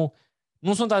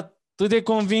 nu sunt atât de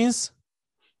convins,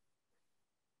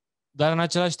 dar în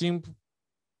același timp...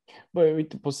 Băi,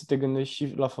 uite, poți să te gândești și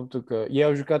la faptul că ei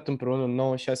au jucat împreună în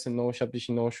 96, 97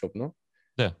 și 98, nu?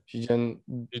 Da. Și gen...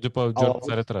 Și după Jordan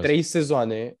s-a retras. 3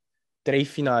 sezoane, 3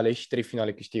 finale și 3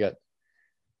 finale câștigate.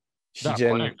 Și da, gen,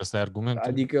 corect, ăsta e argumentul.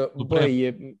 Adică,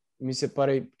 mi se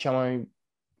pare cel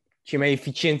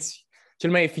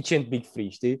mai eficient Big Three,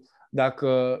 știi?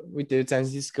 Dacă, uite, eu ți-am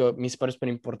zis că mi se pare super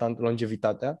important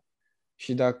longevitatea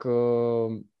și dacă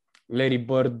Larry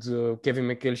Bird, Kevin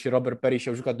McHale și Robert Perry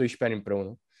și-au jucat 12 ani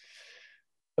împreună,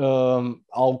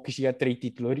 au câștigat 3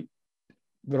 titluri,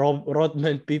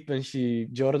 Rodman, Pippen și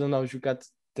Jordan au jucat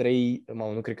 3,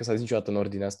 nu cred că s-a zis niciodată în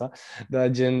ordine asta, dar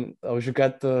gen, au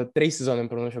jucat 3 sezoane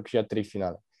împreună și au câștigat 3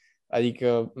 finale.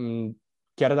 Adică,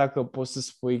 chiar dacă poți să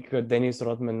spui că Dennis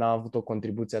Rodman n-a avut o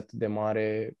contribuție atât de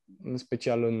mare, în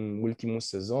special în ultimul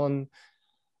sezon,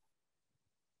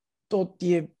 tot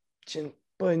e gen,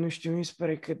 băi, nu știu, mi se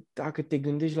pare că dacă te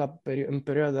gândești în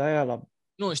perioada aia la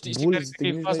nu, știi Bulls, care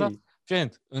e faza?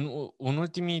 Fiind, în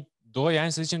ultimii 2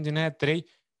 ani, să zicem, din aia 3,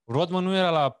 Rodman nu era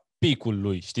la picul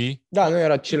lui, știi? Da, nu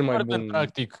era cel mai bun.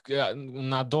 Practic,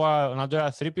 în a doua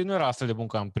three nu era la fel de bun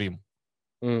ca în primul.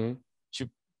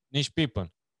 Și nici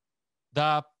Pippen.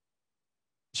 Dar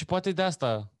și poate de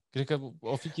asta, cred că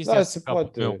o fi chestia da, se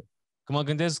poate. Meu. Că mă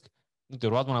gândesc, uite,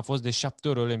 Rodman a fost de 7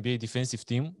 ori All-NBA Defensive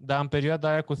Team, dar în perioada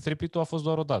aia cu three-peat-ul a fost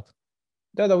doar o dată.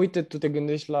 Da, dar uite, tu te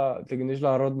gândești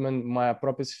la Rodman mai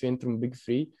aproape să fie într-un Big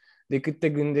Three decât te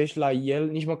gândești la el,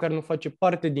 nici măcar nu face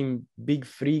parte din Big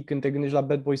Three când te gândești la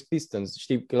Bad Boys Pistons,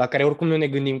 știi, la care oricum nu ne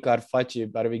gândim că ar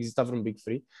exista vreun Big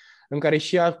Three, în care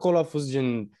și acolo a fost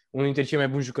gen unul dintre cei mai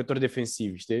buni jucători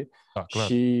defensivi, știi? Da, clar.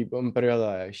 Și în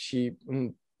perioada aia. Și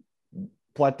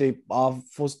poate a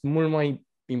fost mult mai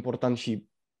important și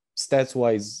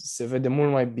stats-wise se vede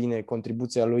mult mai bine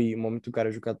contribuția lui în momentul în care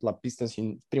a jucat la Pistons și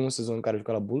în primul sezon în care a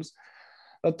jucat la Bulls.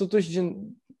 Dar totuși,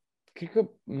 gen, cred că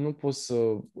nu poți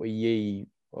să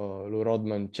iei lui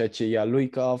Rodman ceea ce e a lui,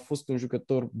 că a fost un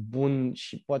jucător bun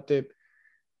și poate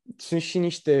sunt și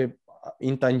niște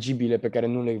intangibile pe care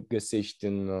nu le găsești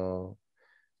în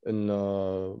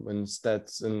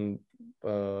stats,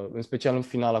 în special în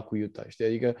finala cu Utah, știi?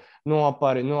 Adică nu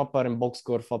apare în box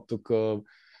score faptul că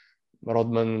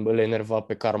Rodman îl enerva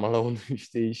pe Karl Malone,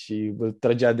 știi, și îl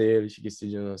trăgea de el și chestii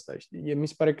genul ăsta, știi? Mi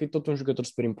se pare că e tot un jucător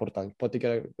super important. Poate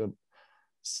chiar că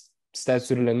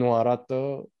stats-urile nu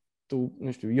arată,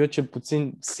 nu știu, eu cel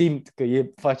puțin simt că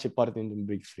face parte din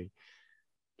Big Three.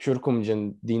 Și oricum,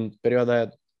 gen, din perioada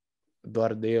aia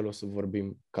doar de el o să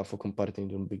vorbim ca făcând parte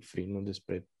dintr-un Big Three, nu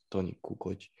despre Tony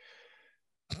Kukoc.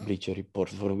 Bleacher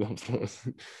Report, vorbim frumos.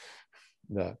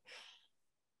 Da.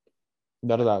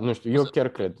 Dar da, nu știu, eu chiar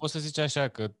cred. Poți să zici așa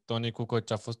că Tony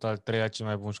Kukoc a fost al treilea cel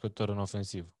mai bun jucător în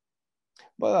ofensiv.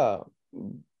 Bă, da,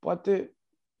 poate...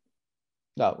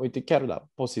 Da, uite, chiar da,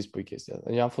 poți să-i spui chestia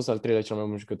asta. A fost al treilea cel mai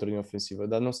bun jucător din ofensivă,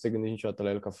 dar nu o să te gândești niciodată la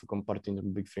el ca făcând parte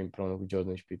dintr-un Big Three împreună cu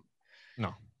Jordan și Pippen. No.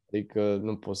 Adică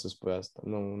nu poți să spui asta.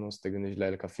 Nu o să te gândești la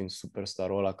el ca fiind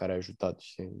superstarul ăla care a ajutat.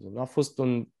 Știi? A fost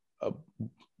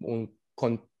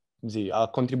a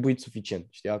contribuit suficient.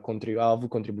 Știi? A avut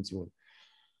contribuții bune.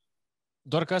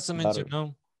 Doar ca să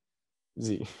menționăm,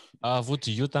 a avut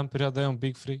Utah în perioada aia un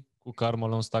Big Three cu Karl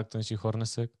Malone, Stockton și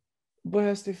Hornacek? Băi,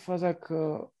 asta e faza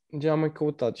că am mai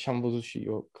căutat și am văzut și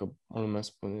eu că lumea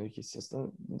spune chestia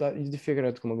asta, dar de fiecare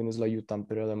dată când mă gândesc la Utah în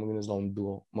perioada, mă gândesc la un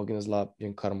duo, mă gândesc la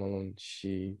Karl Malone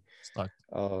și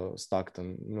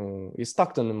Stockton. Nu, e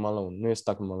Stockton în Malone, nu e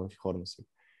Stockton, Malone și Hornacek.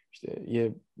 Știi?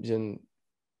 E gen...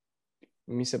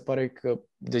 Mi se pare că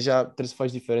deja trebuie să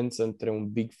faci diferență între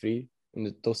un Big Three,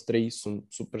 unde toți trei sunt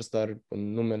superstar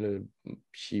în numele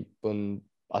și în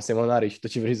asemănare și tot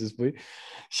ce vrei să spui,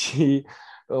 și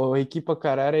o echipă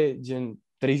care are gen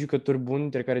 3 jucători buni,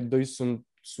 dintre care 2 sunt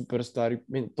superstari,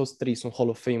 bine, toți 3 sunt Hall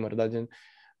of Famer, dar gen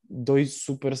 2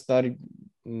 superstari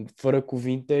fără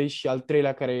cuvinte și al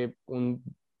treilea care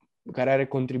are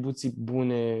contribuții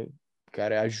bune,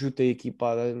 care ajută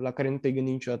echipa, la care nu te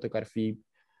gândi niciodată că ar fi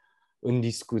în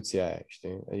discuția aia,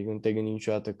 știi? Adică nu te gândi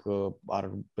niciodată că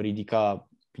ar ridica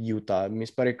Utah. Mi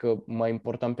se pare că mai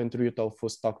important pentru Utah au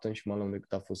fost Stockton și Malone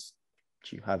decât a fost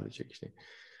și Havlicek, știi?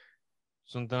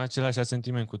 Sunt în același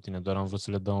sentiment cu tine, doar am vrut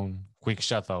să le dau un quick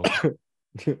shout-out.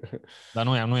 Dar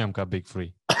nu i-am ca Big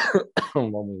Three.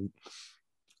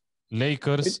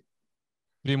 Lakers,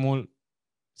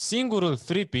 singurul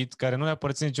three-peat care nu le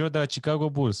aparține niciodată de la Chicago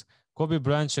Bulls. Kobe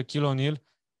Bryant, Shaquille O'Neal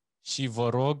și vă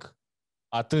rog,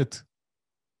 atât.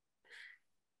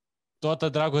 Toată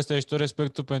dragostea și tot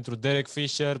respectul pentru Derek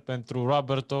Fisher, pentru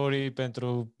Robert Torrey,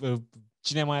 pentru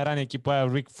cine mai era în echipa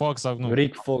aia, Rick Fox sau nu?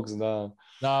 Rick Fox, da.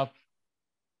 Da.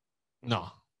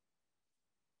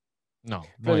 No.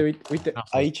 Uite,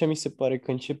 aici mi se pare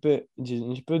că începe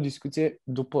o discuție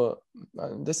după...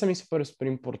 De asta mi se pare super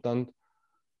important.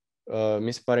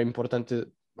 Mi se pare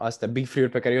importante astea, Big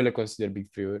Three-uri pe care eu le consider Big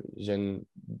Three-uri, gen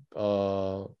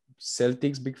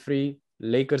Celtics Big Three,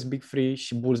 Lakers Big Three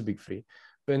și Bulls Big Three.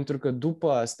 Pentru că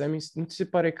după asta nu ți se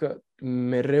pare că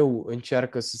mereu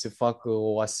încearcă să se facă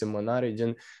o asemănare,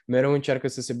 gen mereu încearcă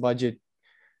să se bage,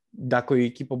 dacă o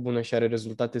echipă bună și are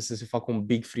rezultate, să se facă un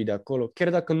Big Three de acolo, chiar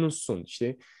dacă nu sunt,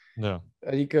 știi? Da.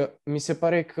 Adică mi se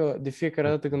pare că de fiecare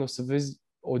dată când o să vezi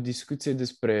o discuție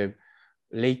despre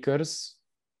Lakers,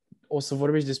 o să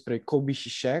vorbești despre Kobe și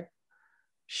Shaq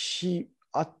și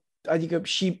adică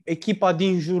și echipa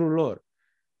din jurul lor.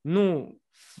 Nu,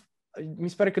 mi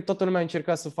se pare că toată lumea a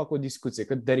încercat să facă o discuție,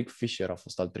 că Derek Fisher a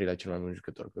fost al treilea cel mai bun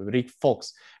jucător, că Rick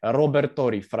Fox, Robert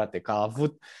Horry, frate, că a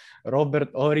avut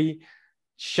Robert Horry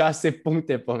 6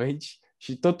 puncte pe meci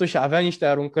și totuși avea niște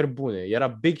aruncări bune. Era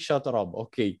big shot Rob,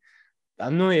 ok.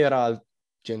 Dar nu era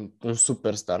gen un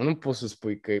superstar. Nu poți să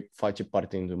spui că face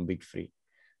parte dintr-un Big Three.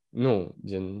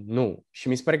 Nu. Și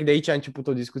mi se pare că de aici a început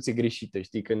o discuție greșită,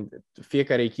 știi? Când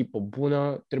fiecare echipă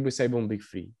bună trebuie să aibă un Big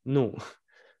Three. Nu.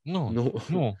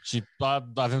 Și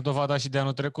avem dovada și de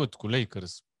anul trecut cu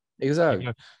Lakers.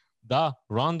 Exact. Da,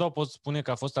 Rondo pot spune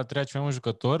că a fost al treilea cel mai bun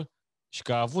jucător și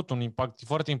că a avut un impact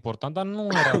foarte important, dar nu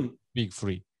era Big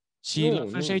Three. Și la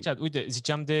fel și aici, uite,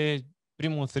 ziceam de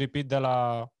primul three-peat de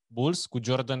la Bulls cu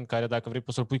Jordan, care dacă vrei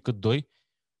poți să-l pui cât 2.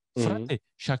 Frate,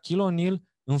 Shaquille O'Neal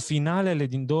în finalele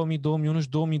din 2000, 2001 și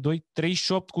 2002,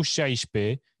 38 cu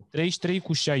 16, 33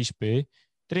 cu 16,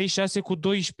 36 cu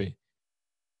 12.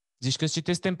 Zici că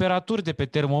citesc temperaturi de pe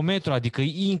termometru, adică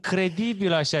e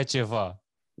incredibil așa ceva.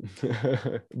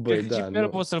 Băi, da,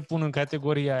 pot să-l pun în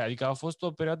categoria aia. Adică a fost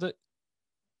o perioadă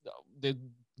de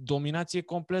dominație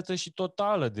completă și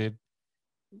totală de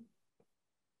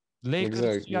Lakers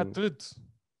exact. Și atât.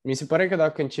 Mi se pare că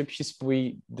dacă începi și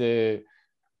spui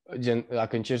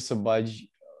dacă încerci să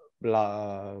bagi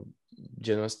la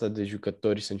genul ăsta de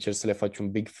jucători, să încerci să le faci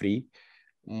un Big Three,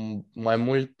 mai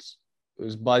mult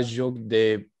îți bagi joc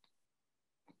de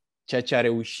ceea ce a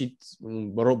reușit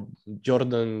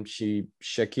Jordan și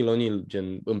Shaquille O'Neal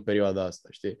în perioada asta,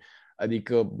 știi?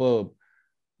 Adică,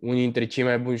 unii dintre cei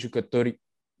mai buni jucători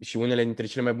și unele dintre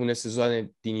cele mai bune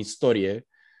sezoane din istorie,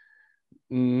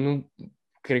 nu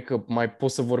cred că mai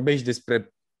poți să vorbești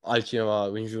despre altcineva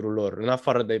în jurul lor, în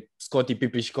afară de Scottie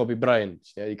Pippen și Kobe Bryant,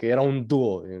 știi? Adică era un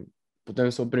duo, putem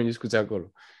să oprim discuția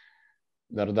acolo.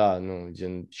 Dar da, nu,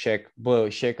 gen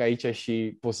Shaq aici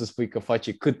și poți să spui că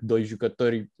face cât doi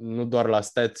jucători, nu doar la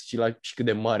stats, ci la și cât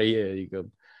de mare e,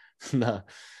 adică, da,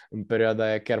 în perioada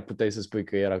aia chiar puteai să spui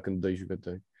că era când doi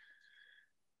jucători.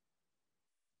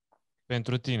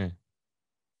 Pentru tine,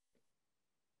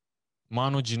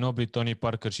 Manu Ginobili, Tony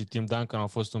Parker și Tim Duncan au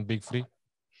fost un Big Three?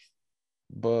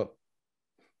 Bă,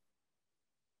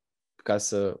 ca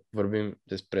să vorbim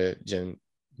despre gen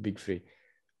Big Three.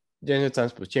 Gen, eu ți-am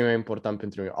spus, cei mai important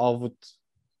pentru mine au avut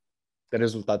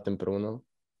rezultate împreună.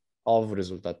 Au avut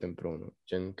rezultate împreună.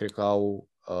 Gen, cred că au,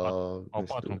 Au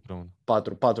patru împreună.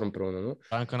 patru împreună, nu?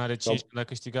 Duncan are 5 când a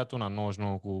câștigat una,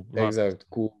 99 cu Exact,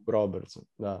 cu Robertson,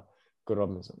 da, cu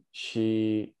Robinson.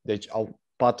 Și, deci, au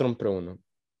patru împreună.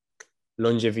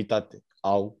 Longevitate.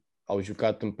 Au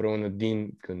jucat împreună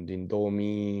din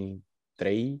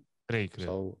 2003? 3, cred.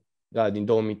 Sau, da, din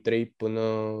 2003 până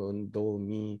în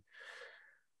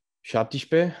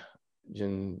 2017.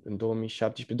 Gen, în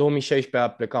 2017.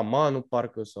 2016 a plecat Manu,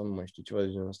 parcă, sau nu mai știu, ceva de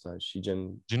genul ăsta. Și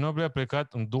gen... Ginobili a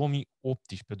plecat în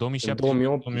 2018.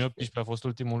 2018 a fost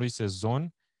ultimul lui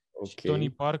sezon. Ok. Și Tony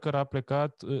Parker a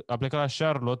plecat la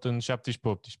Charlotte în 17-18.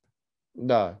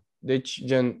 Da, deci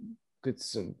gen, cât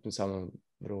sunt, înseamnă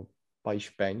vreo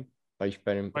 14 ani? 14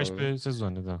 ani împreună. 14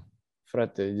 sezoane, da.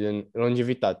 Frate, gen,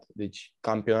 longevitate. Deci,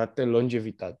 campionate,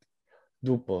 longevitate.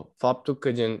 După, faptul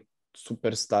că, gen,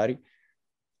 superstari,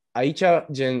 aici,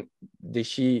 gen,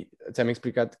 deși ți-am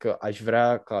explicat că aș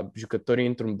vrea ca jucătorii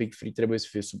într-un Big Three trebuie să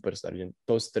fie superstari, gen,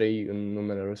 toți trei în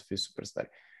numele lor să fie superstari.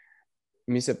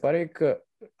 Mi se pare că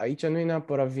aici nu e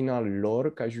neapărat vina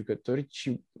lor ca jucători,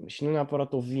 și nu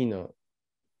neapărat o vină.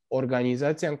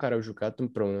 Organizația în care au jucat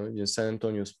împreună, din San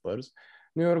Antonio Spurs,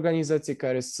 nu e o organizație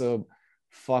care să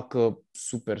facă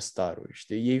superstaruri,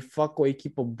 știi? Ei fac o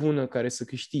echipă bună care să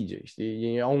câștige, știi?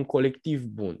 Ei au un colectiv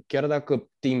bun. Chiar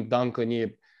dacă Tim Duncan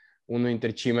e unul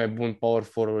dintre cei mai buni power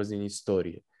forwards din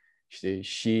istorie, știi?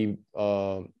 Și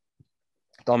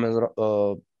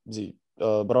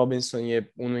Robinson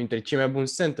e unul dintre cei mai buni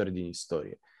center din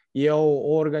istorie. E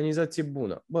o organizație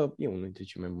bună. Bă, e unul dintre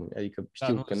cei mai buni. Adică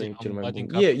știu că nu e cel mai bun.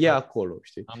 E acolo,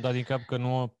 știi? Am dat din cap că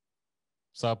nu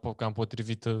s-a cam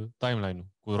potrivit timeline-ul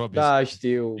cu Robinson. Da,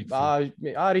 știu.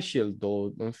 Are și el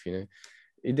două, în fine.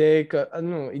 Ideea e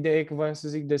că voiam să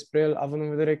zic despre el, având în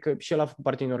vedere că și el a făcut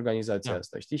parte din organizația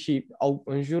asta, știi? Și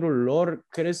în jurul lor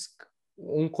cresc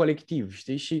un colectiv,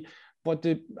 știi? Și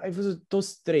poate ai văzut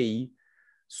toți trei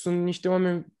sunt niște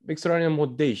oameni extraordinar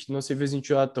modești, nu o să vezi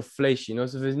niciodată flashy, nu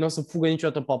o să fugă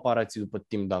niciodată paparații după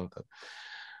Tim Duncan.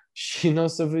 Și nu o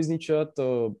să vezi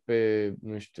niciodată pe,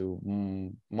 nu știu,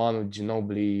 Manu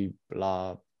Ginobili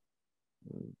la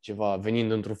ceva,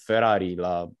 venind într-un Ferrari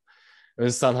în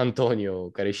San Antonio,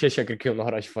 care și așa cred că e un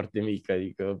oraș foarte mic,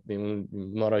 adică e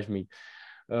un oraș mic.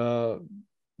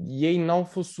 Ei n-au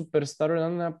fost superstaruri, dar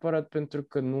nu neapărat pentru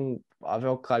că nu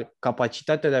aveau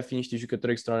capacitatea de a fi niște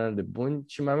jucători extraordinar de buni,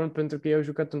 ci mai mult pentru că ei au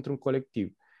jucat într-un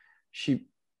colectiv. Și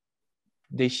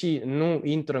deși nu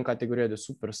intră în categoria de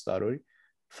superstaruri,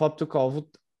 faptul că au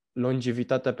avut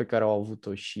longevitatea pe care au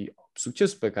avut-o și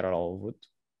succesul pe care l-au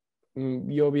avut,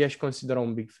 eu i-aș considera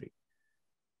un Big Three.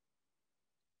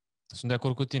 Sunt de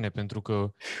acord cu tine, pentru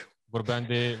că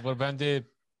vorbeam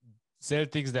de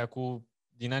Celtics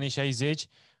din anii 60,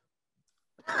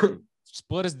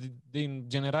 Spurs din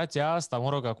generația asta, mă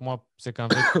rog, acum se cam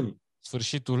vede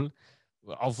sfârșitul,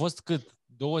 au fost cât?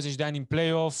 20 de ani în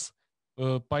playoff,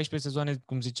 14 sezoane,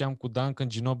 cum ziceam, cu Duncan,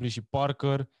 Ginobili și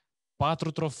Parker,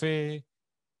 4 trofee,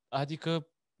 adică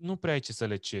nu prea ai ce să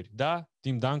le ceri. Da,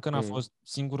 Tim Duncan a fost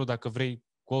singurul, dacă vrei,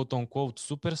 quote-on-quote,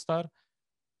 superstar,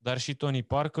 dar și Tony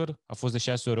Parker a fost de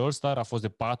 6 ori All-Star, a fost de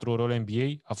 4 ori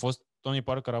All-NBA, Tony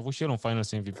Parker a avut și el un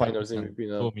Finals MVP, în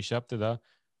 2007, da.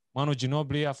 Manu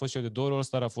Ginobili a fost și el de 2 ori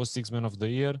All-Star, a fost Six Man of the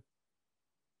Year.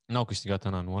 N-au câștigat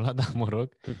în anul ăla, dar mă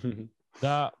rog.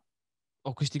 Dar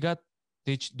au câștigat,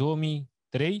 deci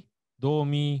 2003,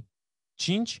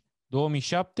 2005,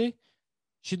 2007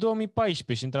 și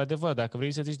 2014. Și într-adevăr, dacă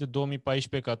vrei să zici de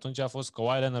 2014, că atunci a fost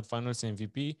Kawhi Leonard Finals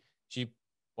MVP și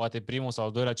poate primul sau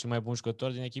al doilea cel mai bun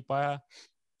jucător din echipa aia,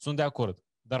 sunt de acord.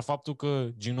 Dar faptul că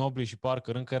Ginobili și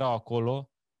Parker încă erau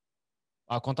acolo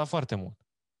a contat foarte mult.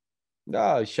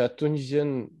 Da, și atunci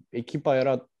gen echipa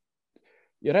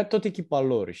era tot echipa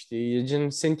lor, știi? E gen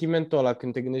sentimentul ăla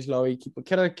când te gândești la o echipă,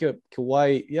 chiar dacă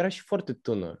Kawhi era și foarte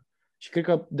tânăr. Și cred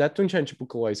că de atunci a început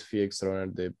Kawhi să fie extraordinar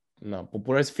de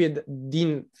popular, să fie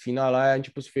din finala aia a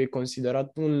început să fie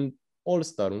considerat un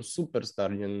all-star, un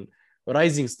superstar, un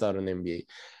rising star în NBA.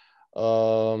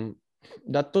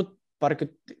 Dar tot,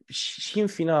 parcă și în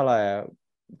finala aia,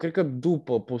 cred că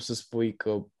după poți să spui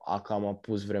că cam a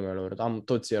pus vremea lor.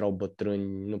 Toți erau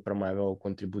bătrâni, nu prea mai aveau o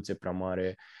contribuție prea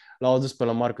mare. L-au adus pe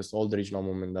la Marcus Aldridge la un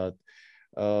moment dat.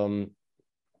 Um,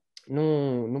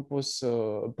 nu poți să...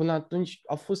 Până atunci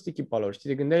a fost echipa lor, știi?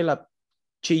 Te gândeai la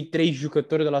cei 3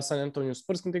 jucători de la San Antonio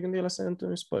Spurs când te gândeai la San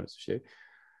Antonio Spurs, știi?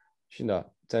 Și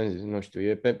da, ți-am zis, nu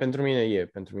știu, pentru mine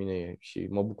e și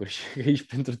mă bucur și că ești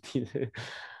pentru tine,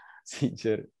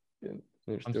 sincer,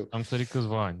 nu știu. Am sărit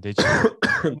câțiva ani. Deci,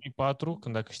 în 2004,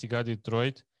 când a câștigat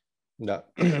Detroit,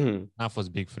 Da. n-a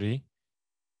fost Big Three.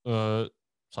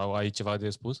 Sau ai ceva de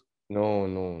spus? Nu.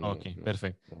 Ok, nu.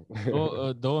 perfect.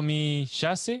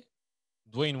 2006,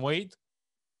 Dwayne Wade,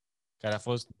 care a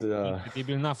fost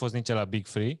incredibil, n-a fost nici la Big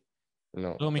Three.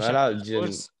 No. 2007,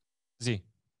 Spurs, zi.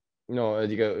 Nu,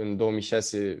 adică în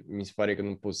 2006 mi se pare că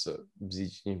nu poți să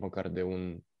zici nici măcar de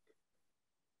un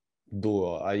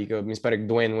duo. Adică mi se pare că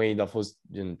Dwayne Wade a fost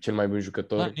cel mai bun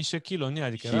jucător. Da, nici Shaquille O'Neal.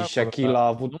 Adică și Shaquille a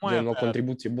avut o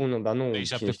contribuție bună, dar nu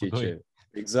 37 cine știe ce.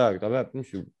 Exact, avea, nu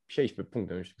știu, 16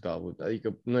 puncte, nu știu cât a avut.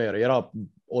 Adică nu era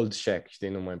old Shaq, știi,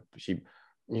 nu mai... Și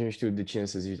nici nu știu de cine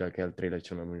să zici dacă e al treilea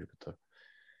cel mai bun jucător.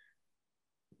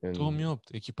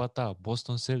 2008, echipa ta,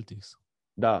 Boston Celtics.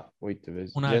 Da, uite,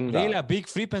 vezi. Un al treilea Big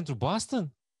Three pentru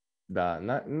Boston? Da,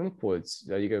 nu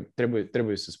poți. Adică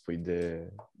trebuie să spui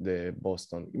de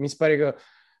Boston. Mi se pare că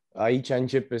aici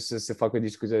începe să se facă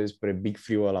discuția despre Big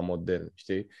Three-ul ăla model,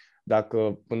 știi?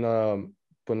 Dacă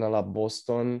până la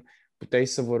Boston puteai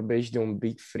să vorbești de un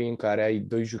Big Three în care ai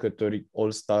 2 jucători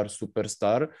All-Star,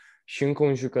 Superstar și încă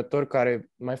un jucător care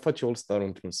mai face All-Star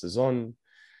într-un sezon.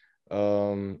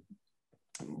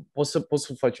 Poți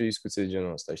să faci o discuție de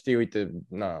genul ăsta, știi? Uite,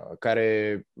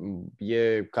 care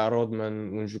e ca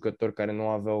Rodman, un jucător care nu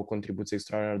avea o contribuție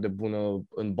extraordinar de bună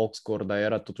în box score, dar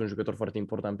era tot un jucător foarte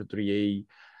important pentru ei.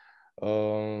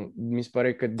 Mi se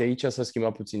pare că de aici s-a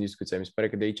schimbat puțin discuția. Mi se pare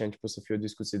că de aici a început să fie o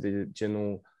discuție de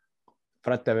genul,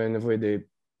 frate, avem nevoie de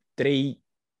 3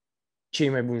 cei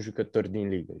mai buni jucători din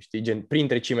ligă, știi?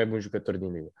 Printre cei mai buni jucători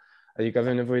din ligă. Adică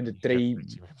avem nevoie de 3...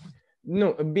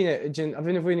 Nu, bine,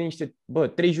 avem nevoie de niște,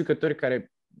 3 jucători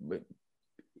care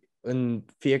în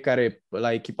fiecare,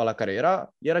 la echipa la care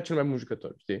era cel mai bun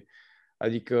jucător, știi?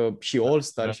 Adică și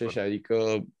All-Star și așa,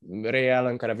 adică Ray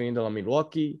Allen care a venit de la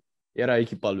Milwaukee, era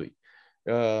echipa lui.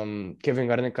 Kevin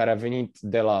Garnett care a venit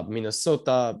de la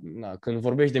Minnesota, când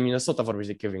vorbești de Minnesota,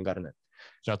 vorbești de Kevin Garnett.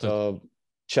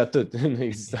 Și atât, nu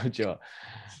există altceva.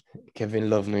 Kevin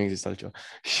Love, nu există altceva.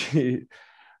 Și...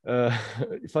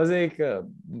 faza e că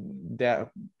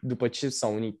după ce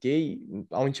s-au unit ei,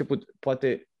 au început,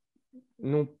 poate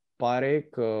nu pare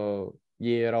că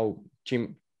ei erau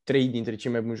 3 dintre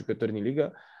cei mai buni jucători din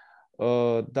ligă,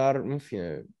 dar în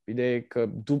fine, ideea e că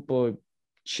după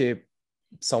ce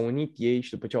s-au unit ei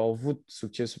și după ce au avut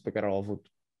succesul pe care l-au avut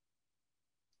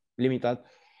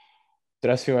limitat,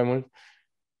 trebuia să fie mai mult,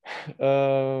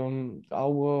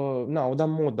 au dat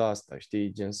moda asta,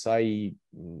 știi, gen să ai,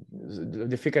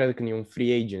 de fiecare dată când e un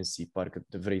free agency, parcă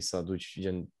te vrei să aduci,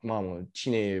 gen, mamă,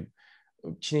 cine e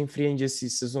în free agency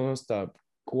sezonul ăsta?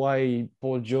 Kawhi,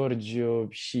 Paul George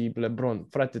și LeBron,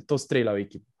 frate, toți 3 la o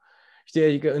echipă. Știi,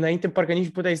 adică înainte parcă nici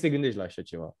nu puteai să te gândești la așa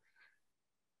ceva.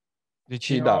 Deci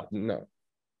și au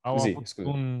avut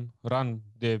un run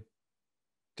de,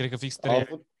 cred că fix 3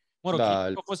 ani. Mă rog,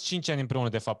 au fost 5 ani împreună,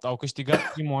 de fapt. Au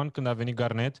câștigat primul an când a venit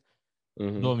Garnett,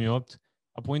 în 2008.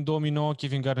 Apoi, în 2009,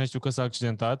 Kevin Garnett știu că s-a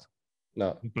accidentat.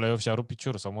 În play-off și-a rupt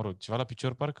piciorul, sau mă rog, ceva la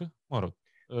picior, parcă? Mă rog.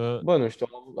 Nu știu,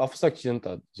 a fost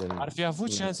accidentat. Ar fi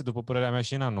avut șanse, după părerea mea,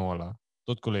 și în anul ăla.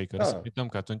 Tot cu Lakers. Să uităm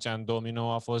că atunci, în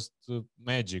 2009, a fost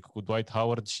Magic, cu Dwight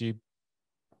Howard și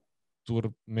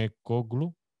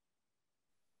Turmecoglu.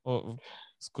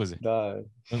 Scuze. Da.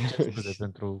 Scuze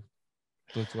pentru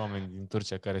toți oamenii din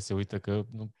Turcia care se uită că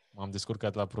nu m-am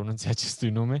descurcat la pronunția acestui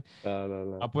nume. Da.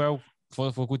 Apoi au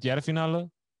făcut iar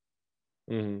finală?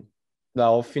 Da,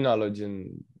 o finală, gen,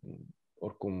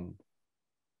 oricum,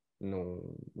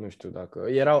 nu știu dacă...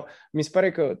 mi se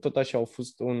pare că tot așa au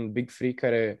fost un Big Three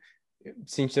care,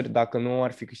 sincer, dacă nu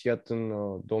ar fi câștigat în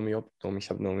 2008,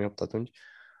 2007-2008 atunci,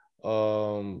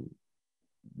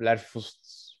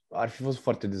 ar fi fost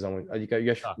foarte dezamăgit. Adică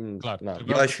eu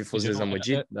aș fi fost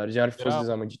dezamăgit, dar ar fi fost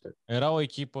dezamăgită. Era o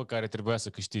echipă care trebuia să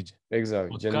câștige.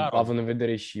 Exact, gen, având în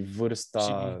vedere și vârsta...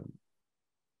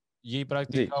 Și ei,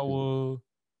 practic, au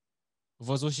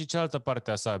văzut și cealaltă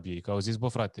parte a sabiei, că au zis,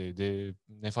 frate,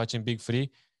 ne facem Big Three,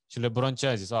 și LeBron ce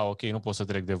a zis? Ok, nu pot să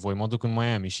trec de voi, mă duc în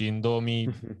Miami. Și în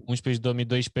 2011 și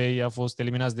 2012 a fost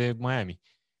eliminați de Miami.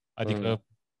 Adică,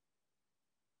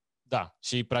 da,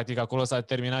 și practic acolo s-a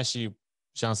terminat și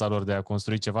șansa lor de a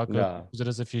construi ceva, că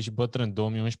trebuie să fie și bătrân.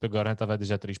 2011 Garnett avea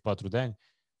deja 34 de ani.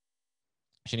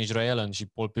 Și nici Ray Allen și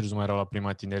Paul Pierce nu mai erau la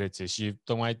prima tinerețe. Și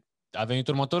tocmai a venit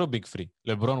următorul Big Three.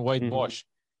 LeBron, Wade, Bosh.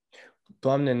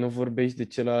 Doamne, nu vorbești de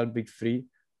celălalt Big Three?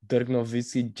 Dirk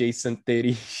Nowitzki, Jason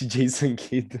Terry și Jason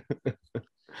Kidd.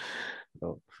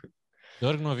 No.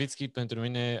 Dirk Nowitzki, pentru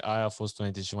mine, aia a fost una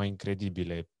dintre cele mai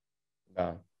incredibile.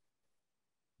 Da.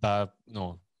 Dar,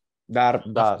 nu. Dar,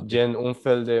 da, gen un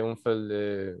fel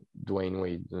de Dwayne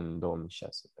Wade în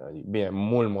 2006. Adică, bine,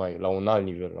 mult mai, la un alt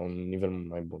nivel, la un nivel mult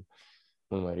mai bun.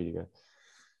 Mult mai ridicat.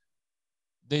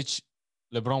 Deci,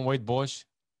 LeBron, Wade, Bosh,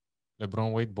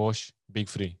 LeBron, Wade, Bosh, Big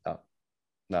Three. Da.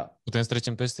 Da. Putem să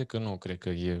trecem peste? Că nu, cred că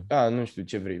e... Da, nu știu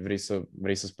ce vrei.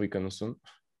 Vrei să spui că nu sunt?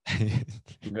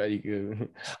 Adică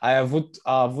a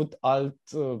avut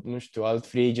alt, nu știu, alt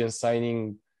free agent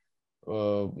signing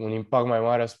un impact mai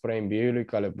mare asupra NBA-ului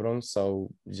ca LeBron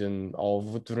sau gen au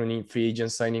avut vreun free agent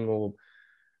signing o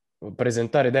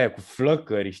prezentare de aia cu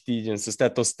flăcări, știi, gen să stea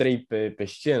toți trei pe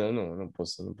scenă? Nu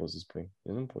poți să spui.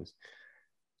 Nu poți.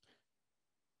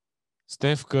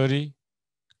 Steph Curry,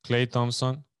 Klay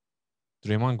Thompson,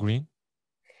 Draymond Green.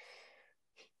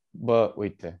 Bă,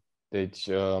 uite, deci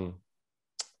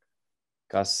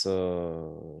ca să...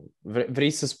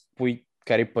 Vrei să spui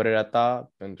care e părerea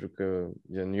ta? Pentru că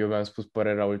gen, eu mi-am spus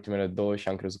părerea ultimele două și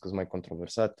am crezut că sunt mai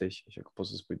controversate și așa că poți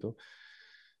să spui tu.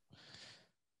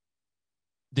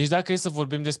 Deci dacă e să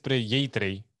vorbim despre ei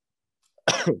trei,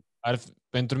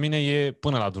 pentru mine e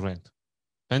până la Durant.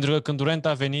 Pentru că când Durant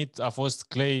a venit, a fost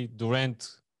Klay,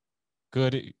 Durant,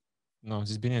 Curry... Nu, am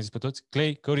zis bine, am zis pe toți?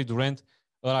 Klay, Curry, Durant,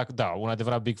 ăla, da, un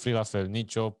adevărat Big Three la fel.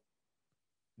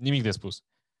 Nimic de spus.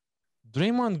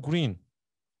 Draymond Green.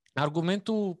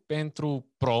 Argumentul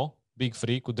pentru pro Big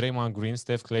Three cu Draymond Green,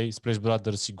 Steph Clay, Splash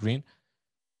Brothers și Green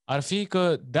ar fi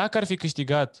că dacă ar fi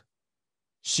câștigat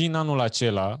și în anul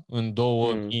acela, în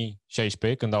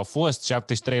 2016, când au fost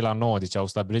 73-9, deci au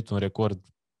stabilit un record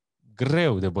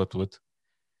greu de bătut,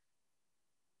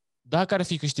 dacă ar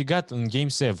fi câștigat în Game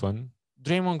 7,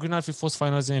 Draymond Green ar fi fost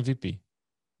Finals MVP.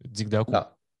 Zic de acum.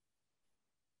 Da.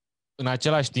 În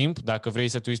același timp, dacă vrei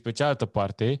să te uiți pe cealaltă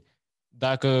parte,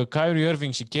 dacă Kyrie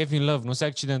Irving și Kevin Love nu se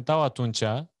accidentau atunci,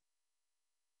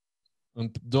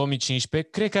 în 2015,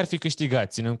 cred că ar fi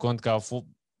câștigat, ținând cont că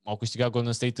au câștigat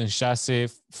Golden State în 6,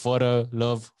 fără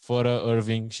Love, fără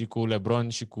Irving și cu LeBron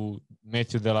și cu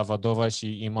Matthew de la Vadova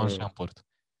și Iman Shumpert.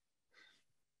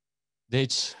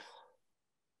 Deci,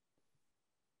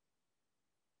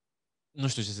 nu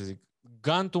știu ce să zic.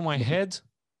 Gun to my head?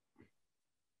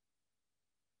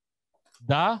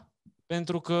 Da,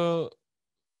 pentru că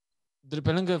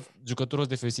pe lângă jucătorul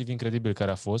defensiv incredibil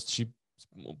care a fost și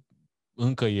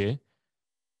încă e,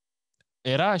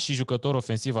 era și jucător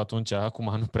ofensiv atunci,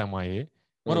 acum nu prea mai e.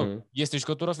 Mă rog, este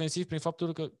jucător ofensiv prin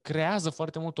faptul că creează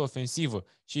foarte multă ofensivă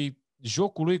și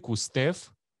jocul lui cu Steph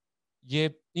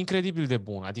e incredibil de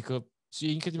bun. Adică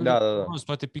e incredibil de bun.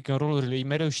 Toate pick and roll-urile, ei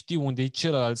mereu știu unde e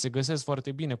celălalt, se găsesc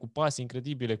foarte bine, cu pase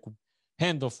incredibile, cu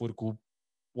handoff-uri, cu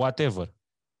whatever.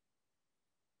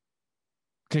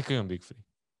 Cred că e un Big Three.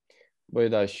 Băi,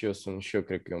 da, și eu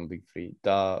cred că e un Big Three.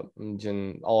 Dar,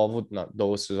 gen, au avut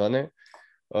 2 sezoane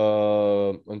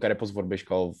în care poți vorbești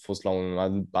că au fost la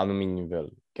un anumit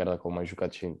nivel, chiar dacă au mai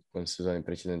jucat și în sezoane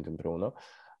precedente împreună.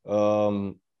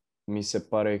 Mi se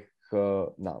pare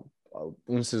că, da,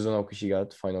 un sezon au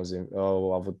câștigat finals,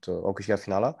 au câștigat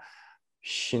finala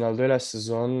și în al doilea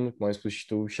sezon, cum ai spus și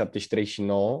tu, 73 și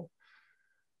 9,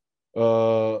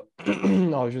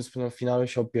 au ajuns până în finală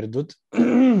și au pierdut.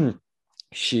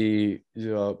 Și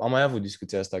am mai avut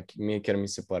discuția asta, mie chiar mi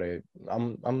se pare,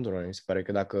 mi se pare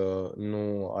că dacă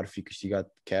nu ar fi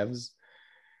câștigat Cavs,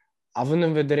 având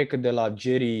în vedere că de la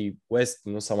Jerry West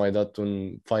nu s-a mai dat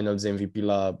un Finals MVP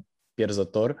la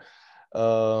pierzător,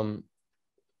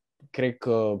 cred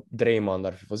că Draymond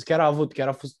ar fi fost. Chiar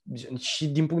a fost și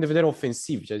din punct de vedere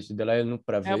ofensiv, ceea ce de la el nu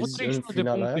prea vezi în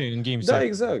finala aia. În Game Da,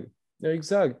 7.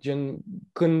 exact, gen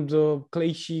când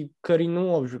Clay și Curry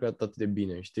nu au jucat atât de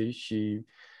bine, știi? Și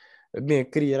bine,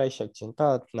 Curry era și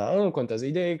accentat, nu contează.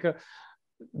 Ideea e că,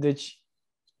 deci,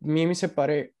 mie mi se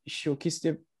pare și o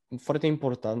chestie foarte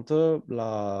importantă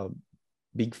la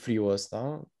Big Three-ul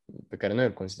ăsta, pe care noi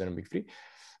îl considerăm Big Three.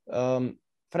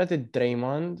 Frate,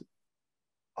 Draymond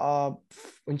a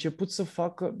început să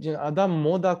facă, gen, a dat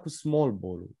moda cu small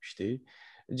ball-ul, știi?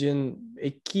 Gen,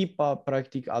 echipa,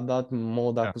 practic, a dat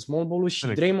moda cu small ball-ul și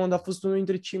Draymond a fost unul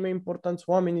dintre cei mai importanți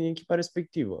oameni din echipa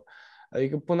respectivă.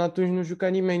 Adică până atunci nu juca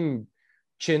nimeni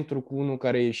centru cu unul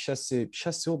care e 6-8,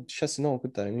 6-9,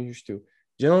 cât are, nu știu.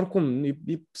 Gen, oricum,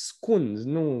 e scund,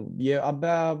 nu, e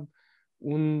abia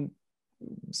un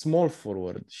small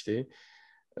forward, știi?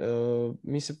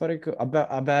 Mi se pare că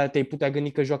abia te-ai putea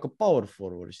gândi că joacă power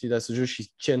forward, știi, dar să joci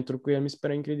și centru cu el mi se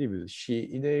pare incredibil. Și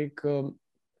ideea e că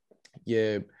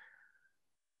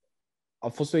a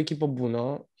fost o echipă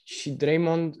bună și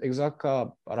Draymond, exact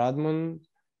ca Rodman,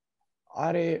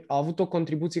 a avut o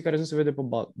contribuție care nu se vede pe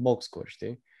box score,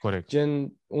 știi? Corect.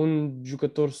 Gen un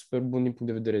jucător super bun din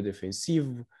punct de vedere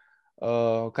defensiv,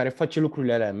 care face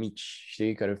lucrurile alea mici,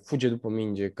 știi? Care fuge după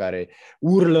minge, care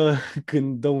urlă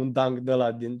când dă un dunk de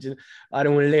la gen, are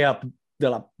un layup de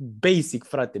la basic,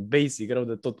 frate, basic, rău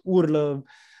de tot, urlă,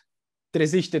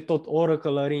 trezește tot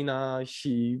Oracle Arena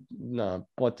și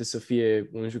poate să fie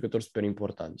un jucător super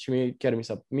important. Și mie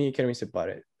chiar mi se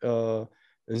pare.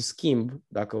 În schimb,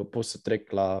 dacă pot să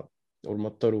trec la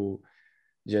următorul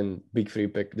gen Big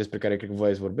Three despre care cred că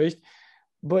voi vorbești,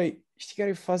 băi, știi care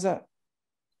e faza?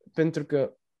 Pentru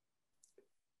că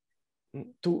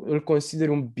tu îl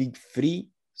consideri un Big Three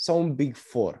sau un Big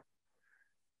Four?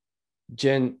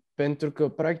 Gen, pentru că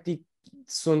practic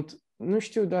eu nu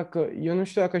știu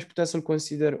dacă aș putea să-l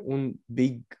consider un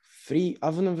Big Three,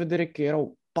 având în vedere că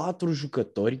erau 4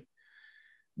 jucători,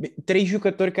 3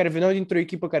 jucători care veneau dintr-o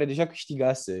echipă care deja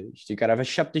câștigase, știi, care avea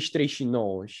 73 și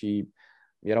 9 și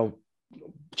erau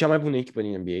cea mai bună echipă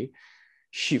din NBA.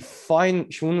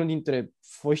 Și unul dintre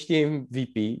foștii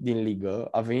MVP din ligă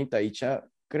a venit aici.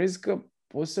 Crezi că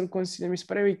poți să-l consider? Mi se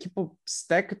pare o echipă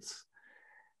stacked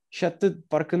și atât.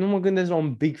 Parcă nu mă gândesc la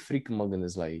un Big Three când mă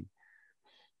gândesc la ei.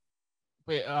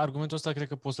 Păi, argumentul ăsta cred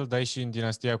că poți să-l dai și în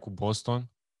dinastia cu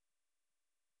Boston.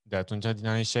 De atunci, din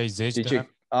anii 60. De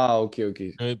ce? Ok.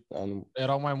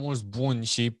 Erau mai mulți buni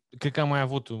și cred că am mai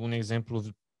avut un exemplu.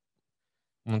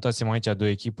 Montasem aici de o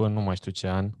echipă, nu mai știu ce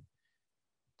an,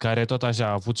 care tot așa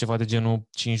a avut ceva de genul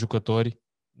 5 jucători.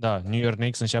 Da, New York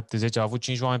Knicks în 70 a avut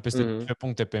 5 oameni peste 3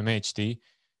 puncte pe meci, știi?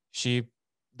 Și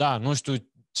da, nu știu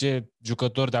ce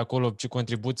jucător de acolo, ce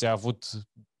contribuție a avut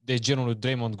de genul lui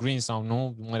Draymond Green sau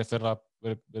nu. Mă refer la,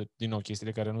 din nou,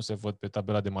 chestiile care nu se văd pe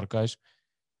tabela de marcaj.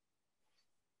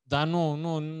 Dar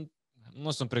nu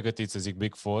sunt pregătit să zic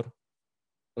Big Four.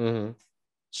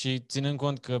 Și ținând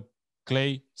cont că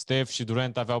Clay, Steph și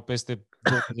Durant aveau peste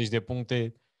 20 de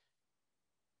puncte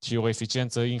și o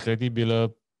eficiență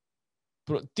incredibilă,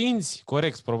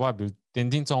 probabil,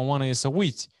 tendința umană e să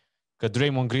uiți că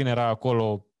Draymond Green era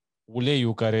acolo,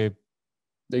 uleiul care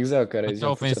făcea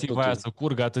ofensiva aia să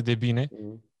curgă atât de bine.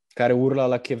 Care urla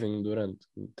la Kevin Durant.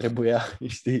 Trebuia,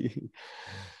 știi?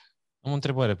 Am o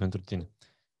întrebare pentru tine.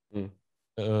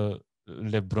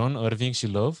 LeBron, Irving și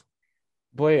Love?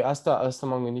 Băi, asta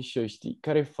m-am gândit și eu, știi?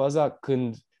 Care e faza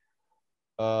când...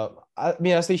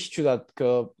 Bine, asta e și ciudat,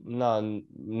 că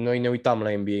noi ne uitam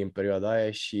la NBA în perioada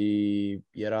aia și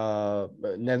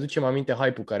ne aducem aminte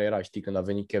hype-ul care era, știi, când a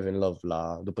venit Kevin Love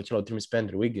după ce l-au trimis pe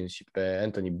Andrew Wiggins și pe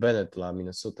Anthony Bennett la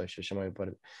Minnesota și așa mai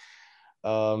departe.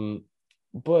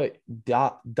 Băi,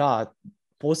 da,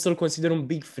 pot să-l consider un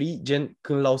Big Three, gen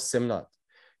când l-au semnat.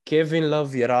 Kevin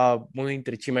Love era unul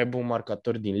dintre cei mai buni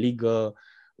marcatori din ligă,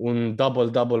 un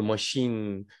double-double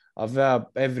machine, avea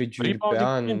average-uri pe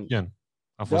an.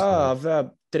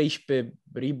 Avea 13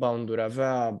 rebound-uri,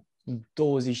 avea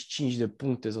 25 de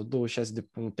puncte sau 26 de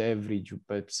puncte average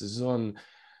pe sezon.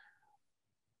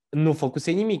 Nu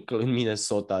făcuse nimic în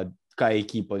Minnesota ca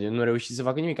echipă, nu reușise să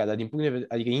facă nimic, dar din punct de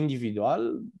vedere, adică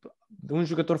individual, un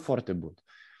jucător foarte bun.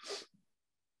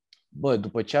 Bă,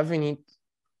 după ce a venit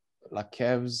la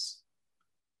Cavs,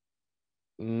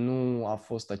 nu a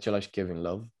fost același Kevin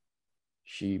Love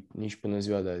și nici până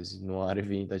ziua de azi nu a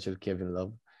revenit acel Kevin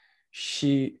Love.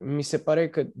 Și mi se pare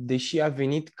că, deși a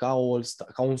venit ca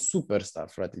un superstar,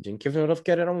 frate, gen Kevin Love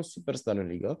chiar era un superstar în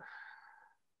ligă,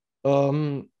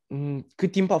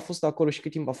 cât timp a fost acolo și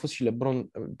cât timp a fost și LeBron,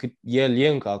 cât el e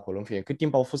încă acolo, în fine, cât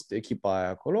timp a fost echipa aia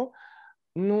acolo,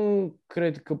 nu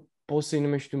cred că poți să-i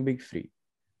numești un Big Three.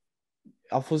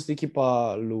 A fost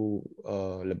echipa lui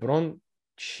LeBron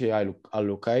și al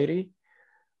lui Kyrie.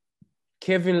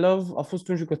 Kevin Love a fost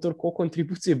un jucător cu o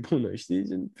contribuție bună,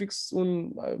 știi? Fix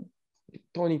un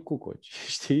Tony Kukoc,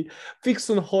 știi? Fix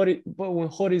un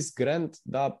Horace Grant,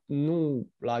 dar nu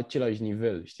la același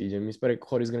nivel, știi? Mi se pare că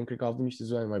Horace Grant cred că a avut niște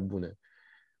zone mai bune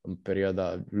în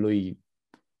perioada lui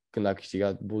când a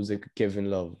câștigat Bulls decât Kevin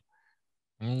Love.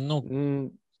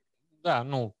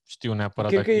 Nu știu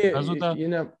neapărat dacă e cazul,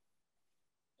 dar...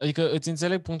 Adică îți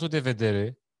înțeleg punctul de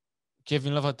vedere.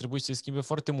 Kevin Love a trebuit să schimbe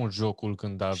foarte mult jocul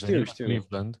când a venit la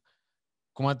Cleveland.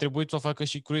 Cum a trebuit să o facă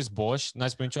și Chris Bosh. N-a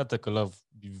spus niciodată că Love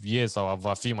e sau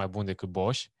va fi mai bun decât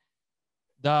Bosh.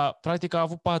 Dar, practic, a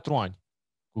avut 4 ani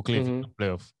cu Cleveland în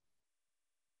playoff.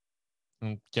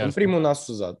 În primul n-a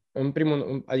suzat. În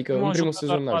primul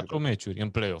sezon n-a 4 meciuri în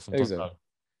playoff, în total.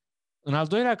 În al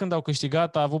doilea, când au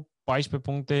câștigat, a avut 14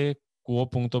 puncte cu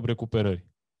 8.8 recuperări.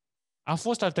 A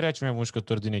fost al treilea cel mai bun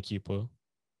jucător din echipă.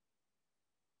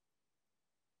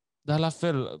 Dar la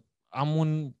fel, am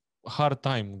un hard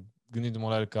time gândindu-mă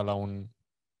la el ca la un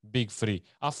Big Three.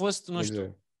 A fost, nu știu,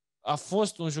 Exact. a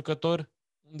fost un jucător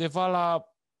undeva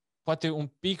la poate un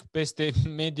pic peste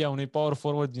media unui power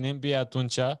forward din NBA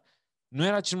atunci. Nu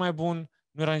era cel mai bun,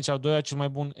 nu era nici al doilea cel mai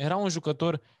bun. Era un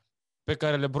jucător pe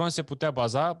care LeBron se putea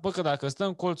baza. Bă, că dacă stă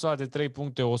în colțul ăla de 3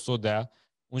 puncte, o să o dea.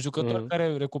 Un jucător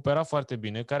care recupera foarte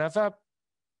bine, care avea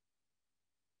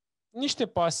niște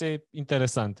pase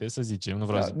interesante, să zicem. Nu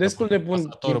vreau să zic destul de bun din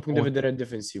punct de bun. vedere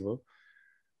defensivă.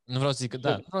 Nu vreau să zic că,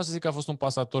 nu vreau să zic că a fost un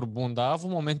pasator bun, dar a avut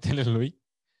momentele lui.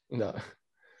 Da.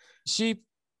 Și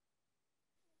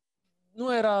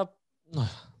nu era...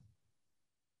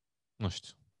 Nu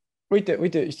știu.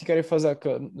 Uite, știi care e faza?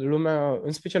 Că lumea,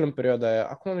 în special în perioada aia,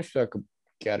 acum nu știu dacă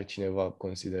chiar cineva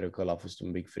consideră că ăla a fost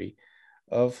un Big Three.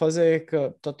 Faza e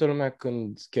că toată lumea,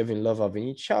 când Kevin Love a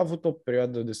venit, și a avut o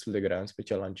perioadă destul de grea, în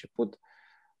special la început,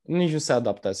 nici nu se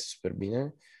adaptase super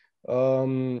bine.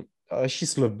 A și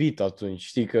slăbit atunci.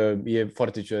 Știi că e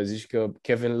foarte ciudat. Zici că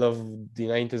Kevin Love,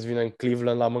 dinainte să vină în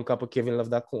Cleveland, l-a mâncat pe Kevin Love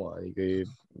de acum. Adică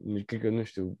cred că, nu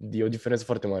știu, e o diferență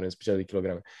foarte mare, în special de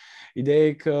kilograme. Ideea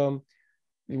e că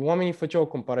oamenii făceau o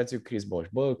comparație cu Chris Bosh.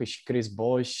 Bă, că și Chris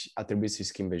Bosh a trebuit să-i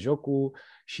schimbe jocul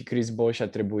și Chris Bosh a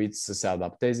trebuit să se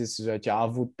adapteze, să joace. A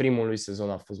avut primul lui sezon,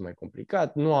 a fost mai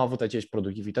complicat, nu a avut aceeași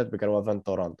productivitate pe care o avea în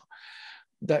Toronto.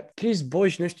 Dar Chris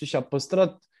Bosh, nu știu, și-a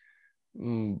păstrat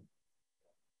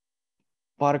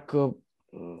parcă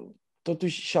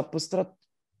totuși și-a păstrat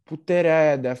puterea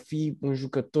aia de a fi un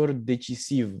jucător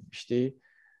decisiv, știi?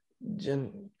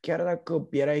 Gen, chiar dacă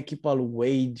era echipa lui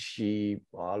Wade și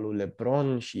a lui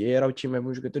LeBron și ei erau cei mai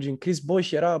buni jucători, gen Chris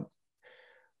Bosh era...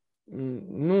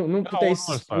 Nu puteai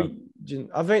să spui... Gen,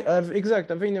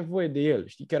 aveai nevoie de el,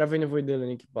 știi? Chiar aveai nevoie de el în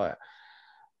echipa aia.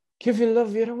 Kevin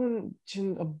Love era un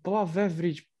gen above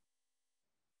average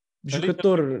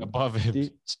jucător. Above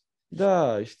average.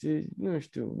 Da, știi? Nu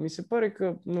știu. Mi se pare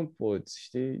că nu poți,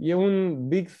 știi? E un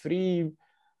Big Three.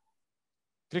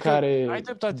 Cred că ai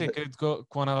dreptate, cred că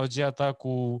cu analogia ta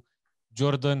cu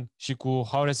Jordan și cu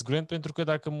Horace Grant, pentru că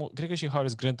cred că și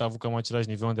Horace Grant a avut cam același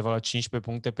nivel, undeva la 15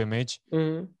 puncte pe meci,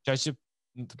 ceea ce,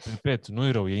 repet,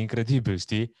 nu-i rău, e incredibil,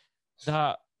 știi?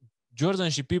 Dar Jordan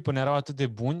și Pippen erau atât de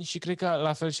buni și cred că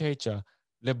la fel și aici.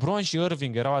 LeBron și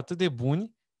Irving erau atât de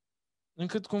buni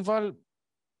încât cumva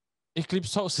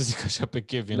eclipsau, să zic așa, pe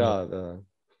Kevin. Da.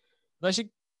 Dar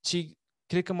și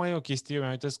cred că mai e o chestie, eu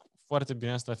mi-am uitat foarte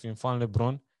bine asta, fiind fan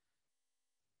LeBron.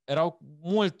 Erau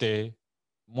multe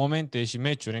momente și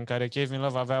meciuri în care Kevin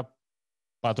Love avea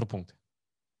 4 puncte.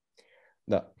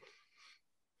 Da.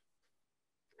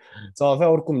 Sau avea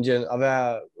oricum,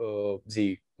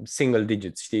 single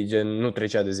digits, știi, gen nu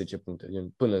trecea de 10 puncte, gen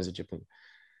până 10 puncte.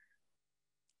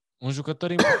 Un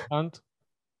jucător important.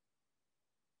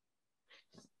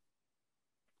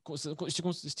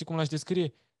 Știi cum l-aș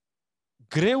descrie?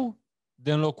 Greu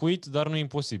de înlocuit, dar nu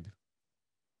imposibil.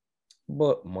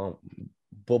 Bună.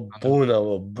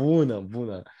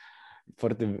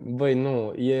 Foarte bine. Băi, nu,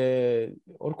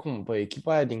 oricum,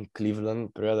 echipa aia din Cleveland,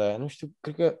 perioada aia, nu știu,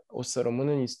 cred că o să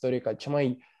rămână în istorie ca cea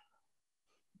mai...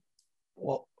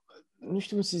 nu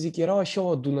știu cum să zic, era așa o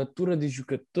adunătură de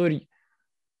jucători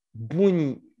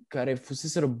buni, care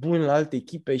fuseseră buni la alte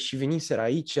echipe și veniseră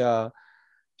aici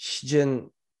și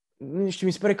gen... Nu știu,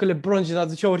 mi se pare că LeBron gen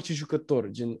aducea orice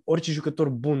jucător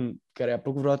bun care a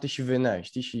plăcut vreodată și venea,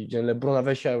 știi? Și gen LeBron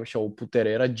avea și așa o putere,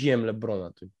 era GM LeBron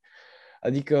atunci.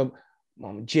 Adică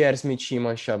J.R. Smith și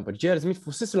Iman Shumpert. J.R. Smith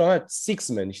fusese la un moment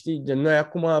six-man, știi? Gen noi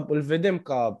acum îl vedem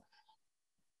ca...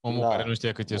 Omul care nu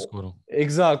știa cât e scorul.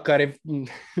 Exact, care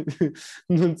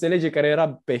nu înțelege, care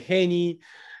era pe Henny,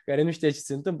 care nu știa ce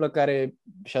se întâmplă, care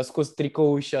și-a scos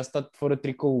tricou și a stat fără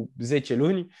tricou 10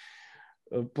 luni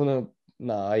până...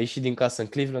 a ieșit din casă în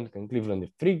Cleveland, că în Cleveland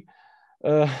e frig.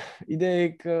 Ideea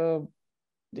e că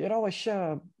erau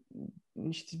așa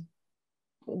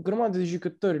o grămadă de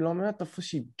jucători. La un moment dat a fost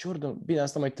și Jordan, bine,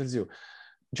 asta mai târziu.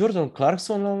 Jordan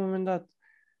Clarkson la un moment dat,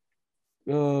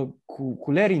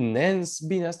 cu Larry Nance,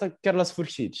 bine, asta chiar la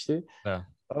sfârșit, știi?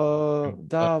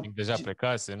 Da. Irving deja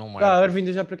plecase, nu mai... Da, Irving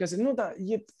deja plecase. Nu, dar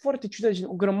e foarte ciudat,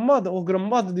 o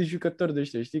grămadă de jucători de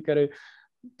ăștia, știi, care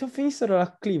te-au veniseră la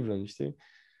Cleveland, știi?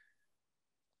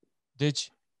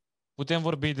 Deci, putem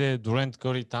vorbi de Durant,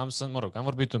 Curry, Thompson, am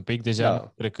vorbit un pic, deja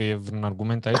nu cred că e vreun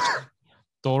argument aici.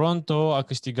 Toronto a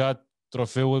câștigat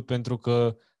trofeul pentru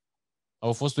că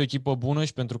au fost o echipă bună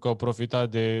și pentru că au profitat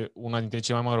de una dintre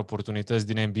cele mai mari oportunități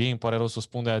din NBA. Îmi pare rău să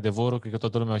spun de adevărul, cred că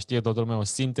toată lumea o știe, toată lumea o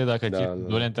simte. Dacă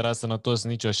Durant era sănătos,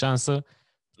 nicio șansă.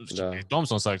 Și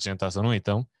Thompson s-a accidentat, să nu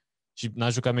uităm. Și n-a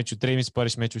jucat meciul 3, mi se pare,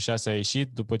 și meciul 6 a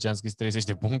ieșit, după ce am scris 30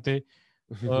 de puncte.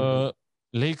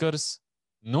 Lakers,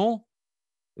 nu.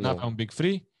 N-avea un Big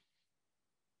Three.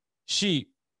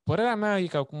 Și părerea mea e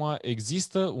că acum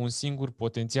există un singur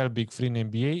potențial Big Three în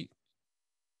NBA.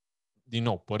 Din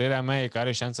nou, părerea mea e că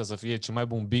are șansa să fie cel mai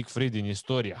bun Big Three din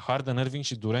istorie. Harden, Irving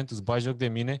și Durant, îți bagi joc de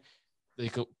mine.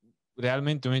 Adică,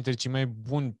 realmente, unul dintre cei mai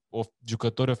buni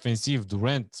jucători ofensivi.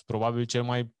 Durant, probabil cel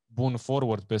mai bun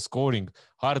forward pe scoring.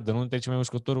 Harden, unul dintre cei mai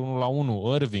buni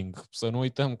jucători 1-1. Irving, să nu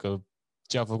uităm că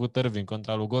ce a făcut Irving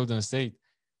contra lui Golden State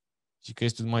și că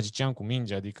este un magician cu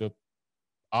mingea. Adică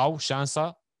au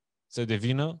șansa să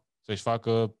devină,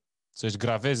 să-și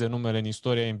graveze numele în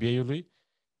istoria NBA-ului,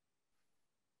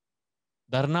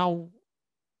 dar n-au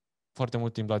foarte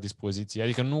mult timp la dispoziție.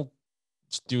 Adică nu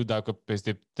știu dacă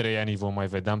peste 3 ani vom mai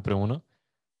vedea împreună.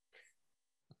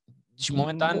 Și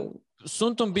momentan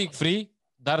sunt un Big Three,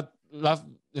 dar,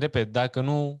 repet, dacă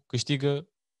nu câștigă...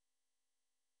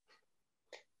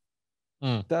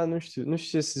 Da, nu știu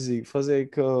ce să zic. Faza e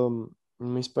că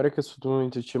mi se pare că sunt unul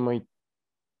dintre cele mai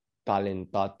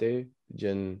talentate,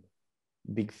 gen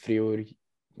Big Three-uri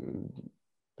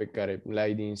pe care le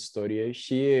ai din istorie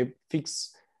și e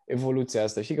fix evoluția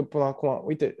asta. Știi că până acum,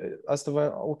 uite,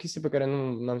 asta o chestie pe care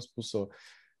n-am spus-o.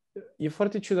 E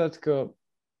foarte ciudat că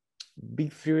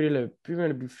Big Three-urile,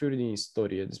 primele Big Three-uri din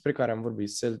istorie, despre care am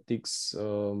vorbit, Celtics,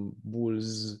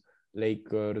 Bulls,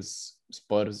 Lakers,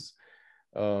 Spurs,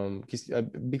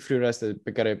 Big Three-urile astea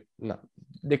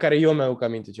de care eu mi-aduc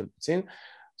aminte cel puțin,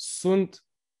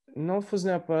 nu au fost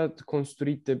neapărat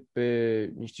construite pe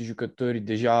niște jucători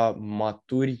deja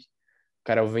maturi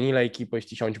care au venit la echipă,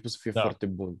 știi, și au început să fie foarte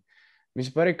buni. Mi se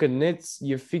pare că Nets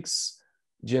e fix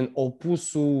gen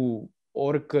opusul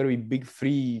oricărui Big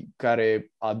Three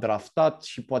care a draftat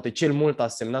și poate cel mult a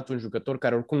semnat un jucător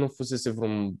care oricum nu fusese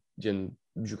vreun gen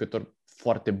jucător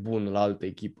foarte bun la altă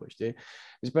echipă, știi?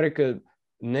 Mi se pare că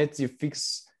Nets e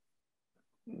fix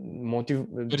motivul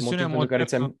pentru care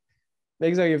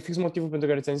Exact, e fix motivul pentru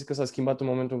care ți-am zis că s-a schimbat în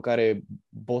momentul în care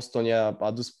Boston i-a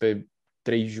adus pe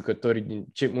 3 jucători,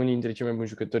 unii dintre cei mai buni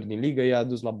jucători din ligă, i-a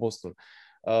adus la Boston.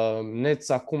 Nets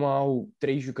acum au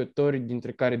 3 jucători,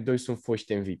 dintre care 2 sunt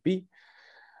foști MVP.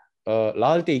 La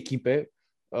alte echipe,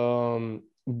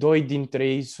 2 dintre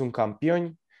ei sunt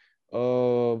campioni.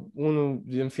 Unul,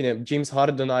 în fine, James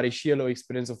Harden are și el o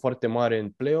experiență foarte mare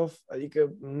în playoff,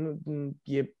 adică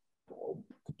e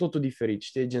cu totul diferit,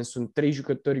 știi? Gen, sunt 3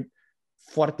 jucători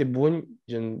foarte buni,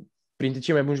 gen, printre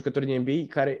cei mai buni jucători din NBA,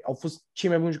 care au fost cei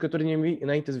mai buni jucători din NBA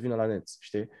înainte să vină la Nets,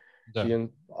 știi? Da.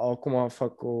 Gen, acum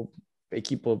fac o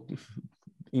echipă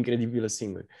incredibilă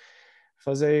singuri.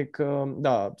 Faza e că,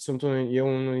 da, e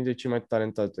unul dintre cei mai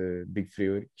talentate Big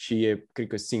Three-uri și cred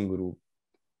că singurul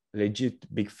legit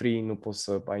Big Three, nu poți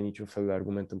să ai niciun fel de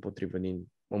argument împotrivă în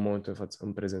momentul de față,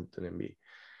 în prezent în NBA.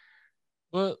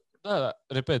 Bă, da,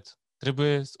 repet,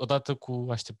 trebuie odată cu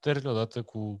așteptările, odată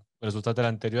cu rezultatele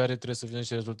anterioare, trebuie să vină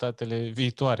și rezultatele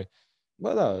viitoare.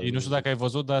 Ba da. Nu știu dacă ai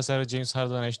văzut, dar seara James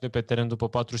Harden a ieșit de pe teren după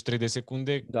 43 de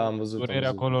secunde. Da, am văzut.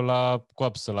 Acolo la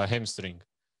coapsă, la hamstring.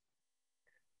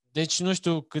 Deci nu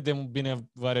știu cât de bine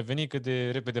va reveni, cât de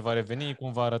repede va reveni,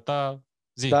 cum va arăta.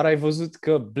 Dar ai văzut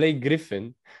că Blake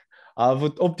Griffin a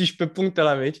avut 18 puncte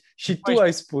la meci și tu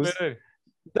ai spus...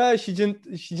 Da, și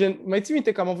gen, mai ții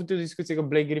minte că am avut o discuție că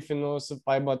Blake Griffin nu o să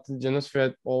aibă, gen, nu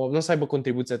o să aibă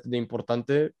contribuții atât de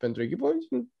importante pentru echipă?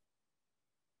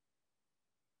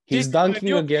 He's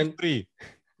dunking again.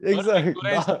 Exact,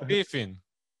 da. Griffin.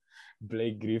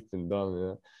 Blake Griffin,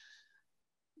 doamne.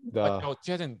 Da.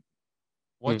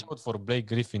 Watch out for Blake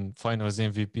Griffin, Finals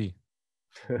MVP.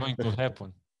 Going to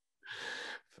happen.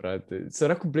 Frate,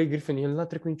 săracul Blake Griffin, el n-a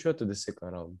trecut niciodată de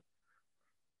second round.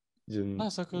 Gen,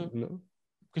 lasă că... Nu?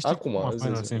 Acum,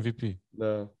 Finals MVP.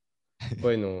 Da.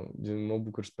 Băi, nu, mă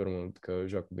bucur super mult că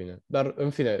joacă bine. Dar, în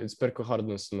fine, sper că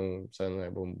Harden să nu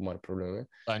aibă mari probleme.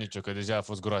 Da, nicio, că deja a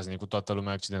fost groaznic cu toată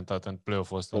lumea accidentată în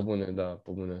play-off-ul ăsta. Pe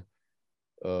bune.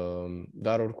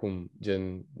 Dar, oricum,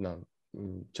 gen,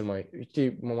 cel mai...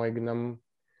 Știi, mă mai gândeam...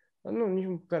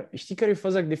 Știi care e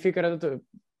faza de fiecare dată?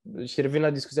 Și revin la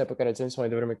discuția pe care ți-am zis mai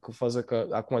devreme cu faza că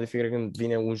acum de fiecare când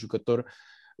vine un jucător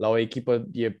la o echipă,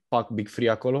 e pac Big Three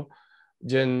acolo.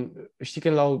 Gen, știi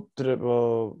când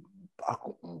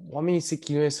oamenii se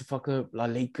chinuie să facă la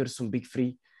Lakers un Big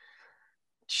Three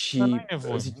și... Dar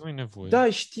nu-i nevoie. Da,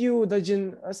 știu, dar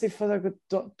gen, asta e faza că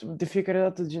de fiecare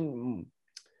dată, gen,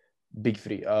 Big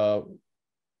Three.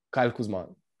 Kyle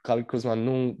Kuzma, Kyle Kuzma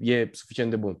nu e suficient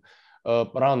de bun.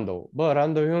 Rondo.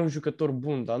 Rondo e un jucător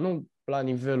bun, dar nu la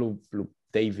nivelul lui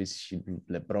Davis și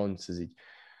LeBron, să zic.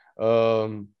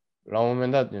 La un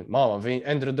moment dat, a venit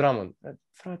Andrew Drummond.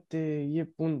 Frate,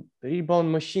 e un rebound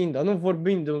machine, dar nu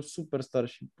vorbim de un superstar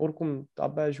și oricum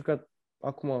abia a jucat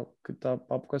acum cât a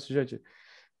apucat să joace.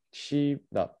 Și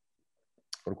da,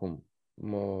 oricum,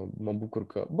 mă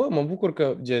bucur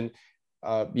că gen,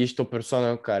 ești o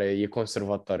persoană care e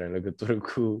conservatoare în legătură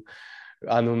cu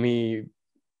a numi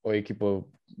o echipă,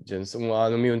 gen, a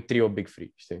numi un trio Big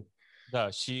Three, știi? Da,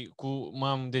 și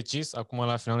m-am decis acum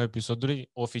la finalul episodului,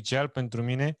 oficial pentru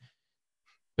mine,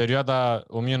 perioada 1969-1974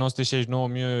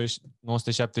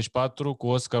 cu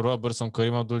Oscar Robertson,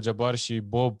 Kareem Abdul-Jabbar și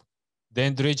Bob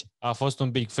Dandridge a fost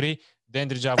un Big Three.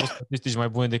 Dandridge a avut statistici mai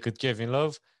bune decât Kevin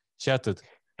Love și atât.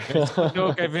 Mersi,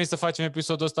 Teo, că ai venit să facem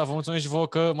episodul ăsta. Vă mulțumesc și vouă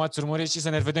că m-ați urmărit și să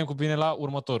ne vedem cu bine la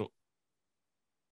următorul.